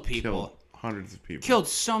 He's Killed people. Killed hundreds of people. Killed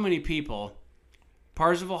so many people.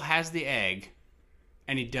 Parzival has the egg,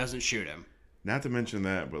 and he doesn't shoot him. Not to mention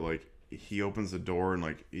that, but, like, he opens the door and,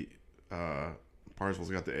 like, Parzival's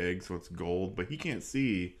got the egg, so it's gold, but he can't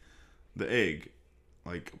see the egg.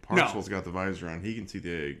 Like, Parzival's got the visor on. He can see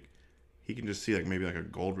the egg. He can just see, like, maybe, like, a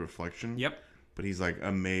gold reflection. Yep. But he's, like,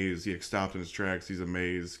 amazed. He, like, stopped in his tracks. He's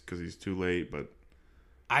amazed because he's too late, but...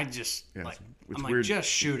 I just, Yeah, like, it's I'm weird, like, just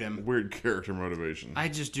shoot him. Weird character motivation. I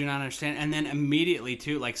just do not understand. And then immediately,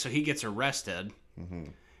 too, like, so he gets arrested.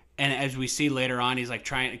 And as we see later on, he's like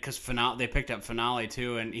trying, because they picked up Finale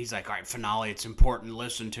too, and he's like, all right, Finale, it's important,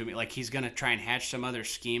 listen to me. Like, he's going to try and hatch some other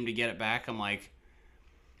scheme to get it back. I'm like,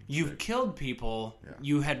 you've killed people. Yeah.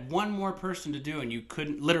 You had one more person to do, and you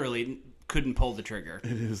literally couldn't pull the trigger.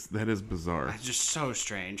 That is bizarre. It's just so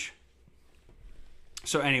strange.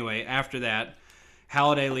 So anyway, after that,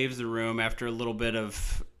 Halliday leaves the room after a little bit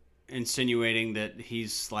of insinuating that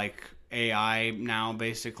he's like AI now,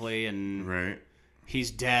 basically, and Right. he's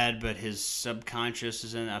dead, but his subconscious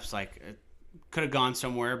is in. I was like, it could have gone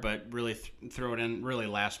somewhere, but really throw it in really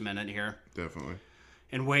last minute here. Definitely.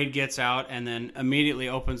 And Wade gets out and then immediately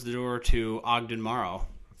opens the door to Ogden Morrow.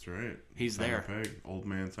 That's right. He's Simon there. Pegg. Old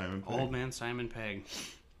man Simon Pegg. Old man Simon Pegg.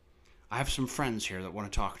 I have some friends here that want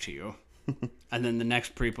to talk to you. And then the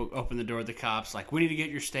next people open the door, the cops, like, we need to get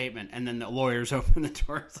your statement. And then the lawyers open the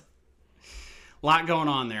door. A lot going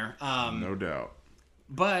on there. No doubt.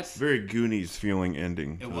 But Very Goonies feeling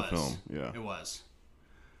ending to it the was. film. Yeah. It was.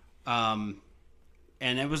 And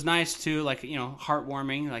it was nice too, like, you know,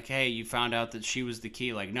 heartwarming. Like, hey, you found out that she was the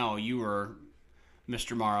key. Like, no, you were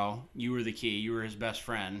Mr. Morrow. You were the key. You were his best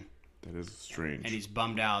friend. That is strange. And he's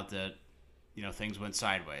bummed out that, you know, things went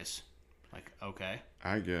sideways. Like, okay,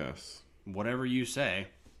 I guess. whatever you say.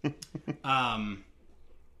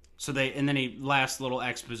 So last little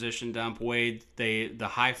exposition dump. Wade, the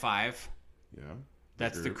high five. Yeah.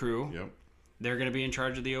 That's the crew. Yep. They're going to be in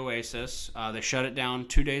charge of the Oasis. They shut it down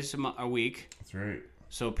 2 days a week. That's right.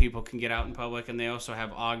 So people can get out in public, and they also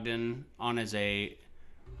have Ogden on as a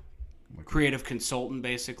creative consultant,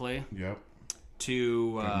 basically. Yep.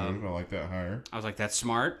 To I like that hire. I was like, that's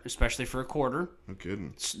smart, especially for a quarter. No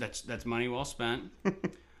kidding. That's money well spent.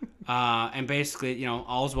 And basically, you know,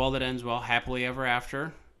 all's well that ends well, happily ever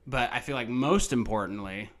after. But I feel like most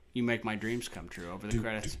importantly, you make my dreams come true over the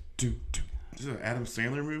credits. Is it an Adam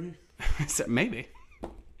Sandler movie? Maybe.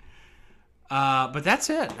 But that's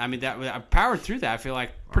it. I mean, I powered through that. I feel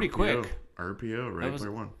like pretty quick. RPO, Ready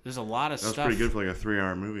Player One. There's a lot of That's stuff. pretty good for like a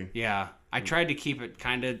 3-hour movie. Yeah, I tried to keep it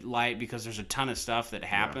kind of light because there's a ton of stuff that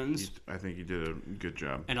happens I think you did a good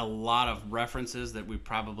job. and a lot of references that we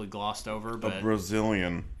probably glossed over. But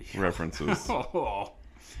Brazilian references.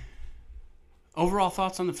 Overall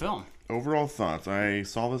thoughts on the film? Overall thoughts. I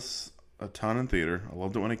saw this a ton in theater. I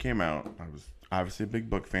loved it when it came out. I was obviously a big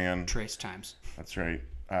book fan. Trace times. That's right.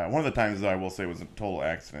 One of the times, though, I will say was a total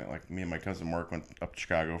accident. Like, me and my cousin Mark went up to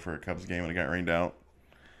Chicago for a Cubs game and it got rained out.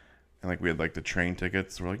 And, like, we had, like, the train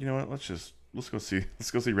tickets. We're like, you know what? Let's go see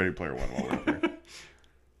Ready Player One while we're up here.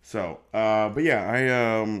 So, but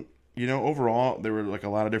yeah, you know, overall, there was a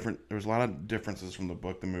lot of differences from the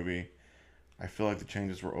book, the movie. I feel like the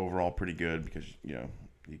changes were overall pretty good because, you know,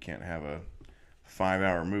 you can't have a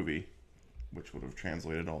 5-hour movie, which would have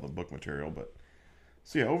translated all the book material. But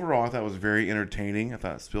so yeah, overall, I thought it was very entertaining. I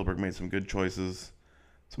thought Spielberg made some good choices.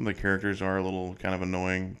 Some of the characters are a little kind of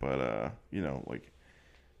annoying, but you know, like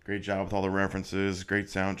great job with all the references, great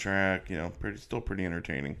soundtrack. You know, still pretty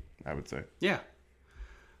entertaining, I would say. Yeah.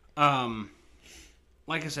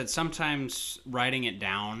 Like I said, sometimes writing it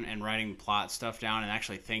down and writing plot stuff down and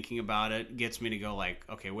actually thinking about it gets me to go like,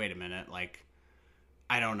 okay, wait a minute, like,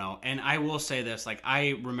 I don't know. And I will say this, like,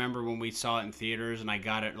 I remember when we saw it in theaters and I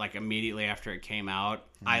got it like immediately after it came out.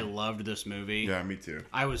 I loved this movie. Yeah, me too.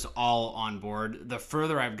 I was all on board. The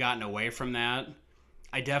further I've gotten away from that,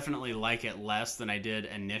 I definitely like it less than I did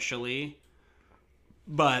initially.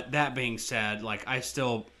 But that being said, like, I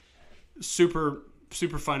still super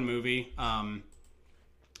fun movie.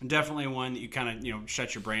 Definitely one that you kind of, you know,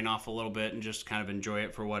 shut your brain off a little bit and just kind of enjoy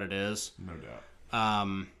it for what it is. No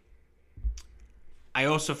doubt. I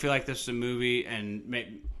also feel like this is a movie, and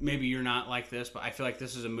maybe you're not like this, but I feel like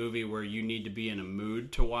this is a movie where you need to be in a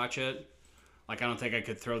mood to watch it. Like, I don't think I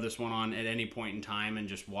could throw this one on at any point in time and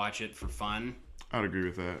just watch it for fun. I'd agree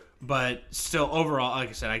with that. But still, overall, like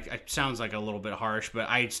I said, it sounds like a little bit harsh, but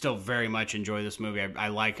I still very much enjoy this movie. I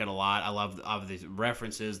like it a lot. I love the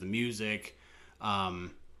references, the music.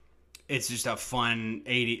 It's just a fun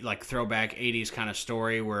throwback 80s kind of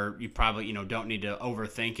story where you probably, you know, don't need to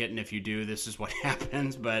overthink it, and if you do, this is what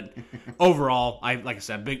happens. But overall, like I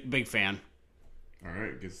said, big fan. All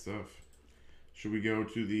right, good stuff. Should we go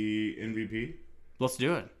to the MVP? Let's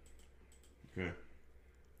do it. Okay.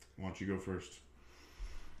 Why don't you go first?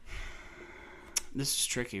 This is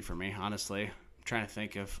tricky for me, honestly. I'm trying to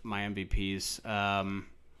think of my MVPs.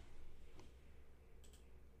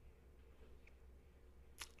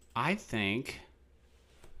 I think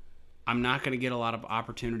I'm not going to get a lot of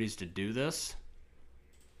opportunities to do this,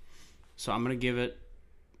 so I'm going to give it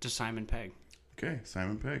to Simon Pegg. Okay,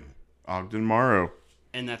 Simon Pegg. Ogden Morrow.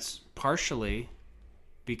 And that's partially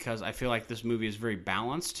because I feel like this movie is very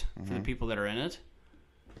balanced for the people that are in it.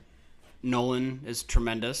 Nolan is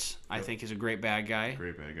tremendous. I think he's a great bad guy.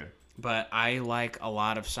 Great bad guy. But I like a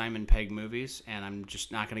lot of Simon Pegg movies, and I'm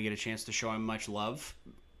just not going to get a chance to show him much love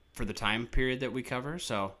for the time period that we cover.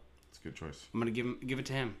 So it's a good choice. I'm going to give it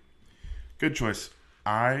to him. Good choice.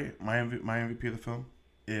 My MVP of the film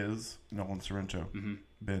is Nolan Sorrento.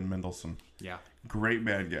 Ben Mendelsohn. Yeah. Great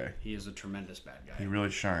bad guy. He is a tremendous bad guy. He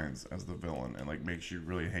really shines as the villain and like makes you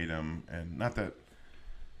really hate him. And not that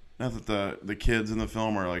the kids in the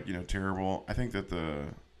film are like, you know, terrible. I think that the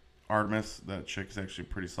Artemis, that chick, is actually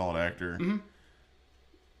a pretty solid actor.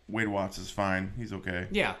 Wade Watts is fine. He's okay.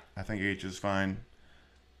 Yeah. I think H is fine.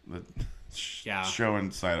 The Yeah. show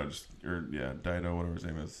and Dido, whatever his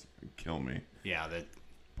name is, kill me. Yeah, that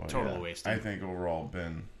But totally wasted. I think overall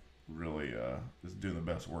Ben really is doing the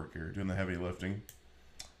best work here, doing the heavy lifting.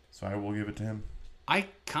 So I will give it to him. I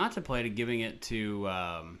contemplated giving it to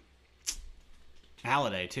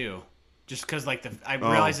Halliday too, just because like I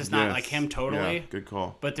realize it's not like him totally. Yeah, good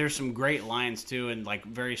call. But there's some great lines too, and like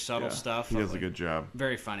very subtle stuff. He does a good job.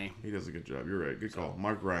 Very funny. He does a good job. You're right. Good call.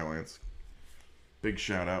 Mark Rylance. Big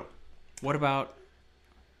shout out. What about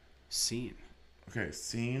Scene? Okay,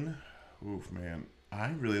 Scene. Oof, man.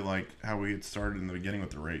 I really like how we had started in the beginning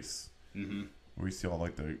with the race. Mm-hmm. We see all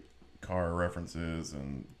like the car references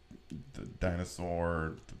and the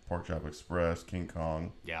dinosaur, the Pork Chop Express, King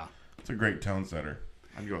Kong. Yeah. It's a great tone setter.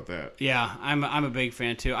 I'd go with that. Yeah, I'm a big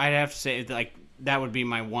fan too. I'd have to say like that would be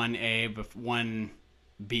my 1A, but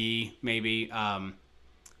 1B maybe.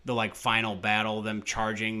 The like final battle, them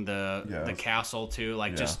charging the castle too.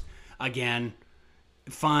 Like just again,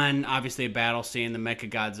 fun. Obviously a battle scene, the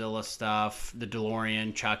Mechagodzilla stuff, the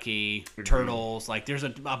DeLorean, Chucky, Turtles. Like there's a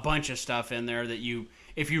bunch of stuff in there that you,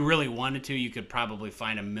 if you really wanted to, you could probably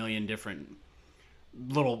find a million different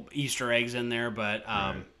little Easter eggs in there. But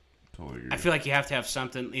Totally agree. I feel like you have to have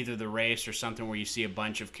something, either the race or something where you see a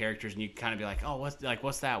bunch of characters and you kind of be like, oh, what's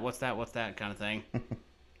that kind of thing.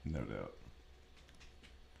 No doubt.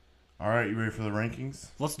 All right, you ready for the rankings?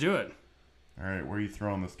 Let's do it. All right, where are you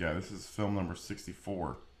throwing this guy? This is film number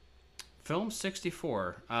 64. Film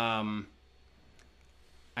 64.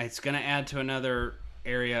 It's going to add to another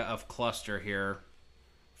area of cluster here.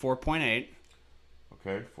 4.8.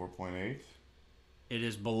 Okay, 4.8. It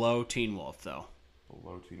is below Teen Wolf, though.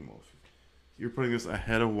 Below Teen Wolf. You're putting this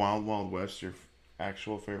ahead of Wild Wild West, your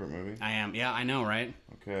actual favorite movie? I am. Yeah, I know, right?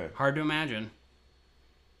 Okay. Hard to imagine.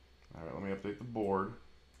 All right, let me update the board.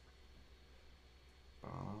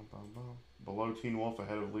 Below Teen Wolf,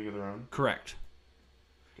 ahead of League of Their Own? Correct.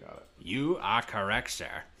 Got it. You are correct, sir.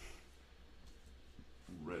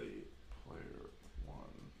 Ready Player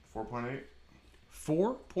 4.8.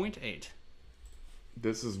 4.8.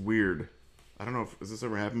 This is weird. I don't know if has this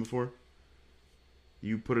ever happened before.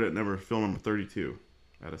 You put it at film number 32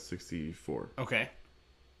 out of 64. Okay.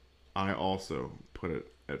 I also put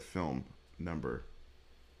it at film number.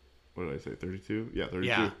 What did I say? 32? Yeah, 32.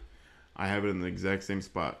 Yeah. I have it in the exact same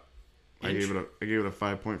spot. I gave it a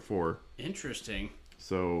 5.4. Interesting.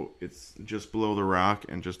 So it's just below The Rock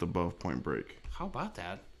and just above Point Break. How about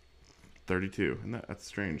that? 32. And that's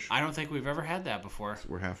strange. I don't think we've ever had that before.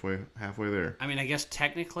 We're halfway there. I mean, I guess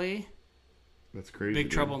technically, That's crazy. Big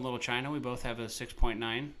dude. Trouble in Little China, we both have a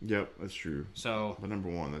 6.9. Yep, that's true. So, But number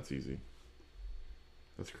 1, that's easy.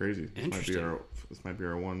 That's crazy. Interesting. This might be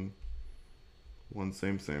our one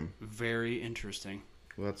same. very interesting.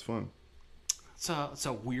 Well, that's fun. It's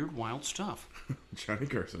a weird, wild stuff. Johnny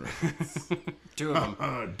Carson reference. 2 of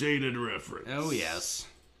them. Dated reference. Oh, yes.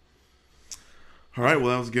 All right, well,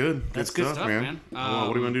 that was good. That's good stuff, man. Well,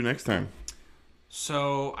 what do we want to do next time?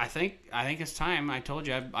 So, I think it's time. I told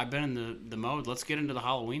you, I've been in the mode. Let's get into the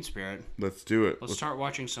Halloween spirit. Let's do it. Let's start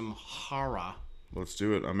watching some horror. Let's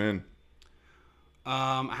do it. I'm in.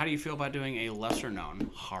 How do you feel about doing a lesser-known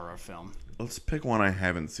horror film? Let's pick one I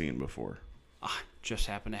haven't seen before. Just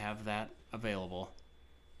happen to have that available.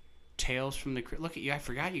 Tales from the Crypt. Look at you. I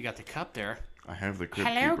forgot you got the cup there. I have the Crypt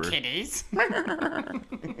Hello, Keeper. kitties.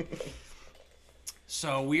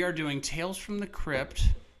 So we are doing Tales from the Crypt,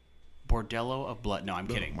 Bordello of Blood. No, I'm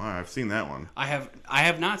kidding. My, I've seen that one. I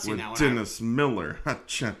have not seen With that one. Dennis Miller.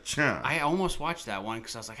 Ha-cha-cha. I almost watched that one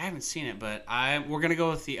because I was like, I haven't seen it, but we're gonna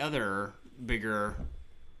go with the other bigger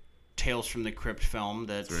Tales from the Crypt film.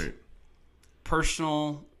 That's right.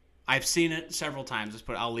 Personal. I've seen it several times.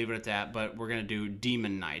 I'll leave it at that. But we're gonna do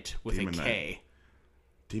Demon Knight with Demon a Knight. K.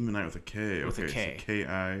 Demon Knight with a K. With a K. So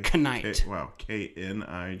K-I... Knight. Wow.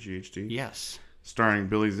 K-N-I-G-H-T? Yes. Starring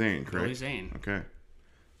Billy Zane, correct? Billy Zane. Okay.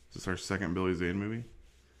 Is this our second Billy Zane movie?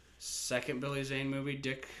 Second Billy Zane movie.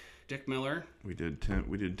 Dick Miller. We did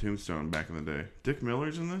Tombstone back in the day. Dick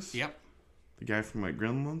Miller's in this? Yep. The guy from like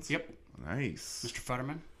Gremlins? Yep. Nice. Mr.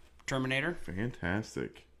 Futterman. Terminator.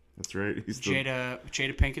 Fantastic. That's right. He's Jada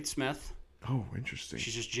Pinkett Smith. Oh, interesting.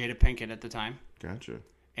 She's just Jada Pinkett at the time. Gotcha.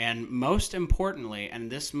 And most importantly, and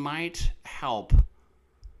this might help,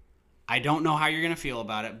 I don't know how you're going to feel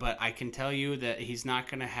about it, but I can tell you that he's not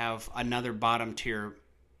going to have another bottom tier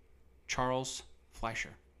Charles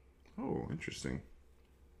Fleischer. Oh, interesting.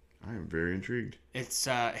 I am very intrigued. It's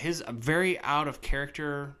his very out of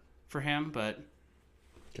character for him, but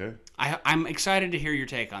Okay. I'm excited to hear your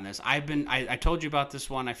take on this. I told you about this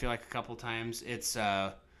one. I feel like a couple times. It's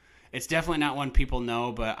definitely not one people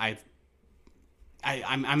know, but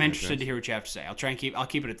I'm interested to hear what you have to say. I'll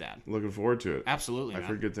keep it at that. Looking forward to it. Absolutely, I've man.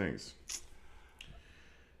 heard good things.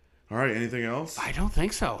 All right. Anything else? I don't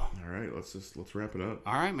think so. All right. Let's wrap it up.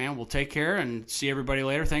 All right, man. We'll take care and see everybody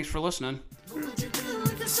later. Thanks for listening. What would you do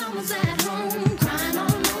if someone's at home, crying all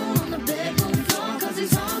alone on the bedroom floor 'cause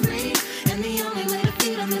he's hungry, and the only way to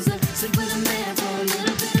feed him is to sleep with a man for a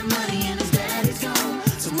little bit of money, and his daddy's gone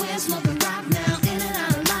somewhere smoking rock now, in and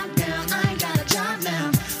out of lockdown. I ain't got a job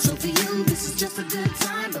now, so for you this is just a good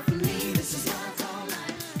time, but for me this is what I call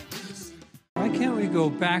life. Why can't we go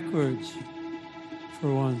backwards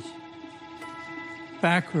for once?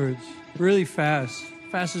 Backwards. Really fast.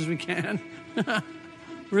 Fast as we can.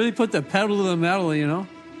 Really put the pedal to the metal, you know?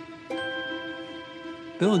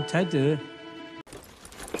 Bill and Ted did it.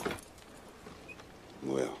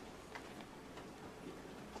 Well,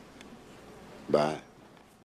 bye.